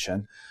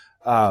conversation.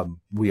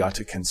 We ought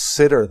to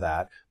consider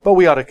that, but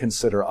we ought to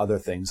consider other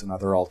things and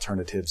other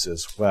alternatives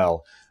as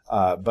well.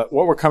 But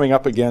what we're coming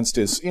up against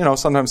is,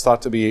 sometimes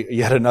thought to be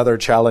yet another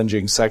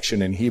challenging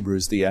section in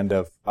Hebrews, the end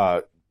of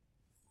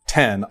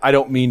 10. I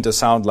don't mean to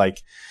sound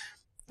like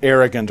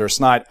arrogant or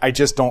snide. I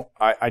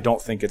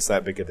don't think it's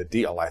that big of a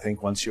deal. I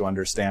think once you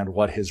understand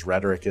what his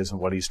rhetoric is and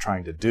what he's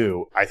trying to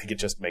do, I think it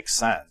just makes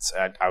sense.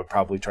 I would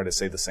probably try to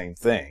say the same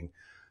thing.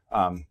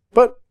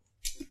 But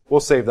we'll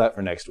save that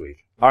for next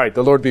week. All right.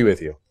 The Lord be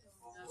with you.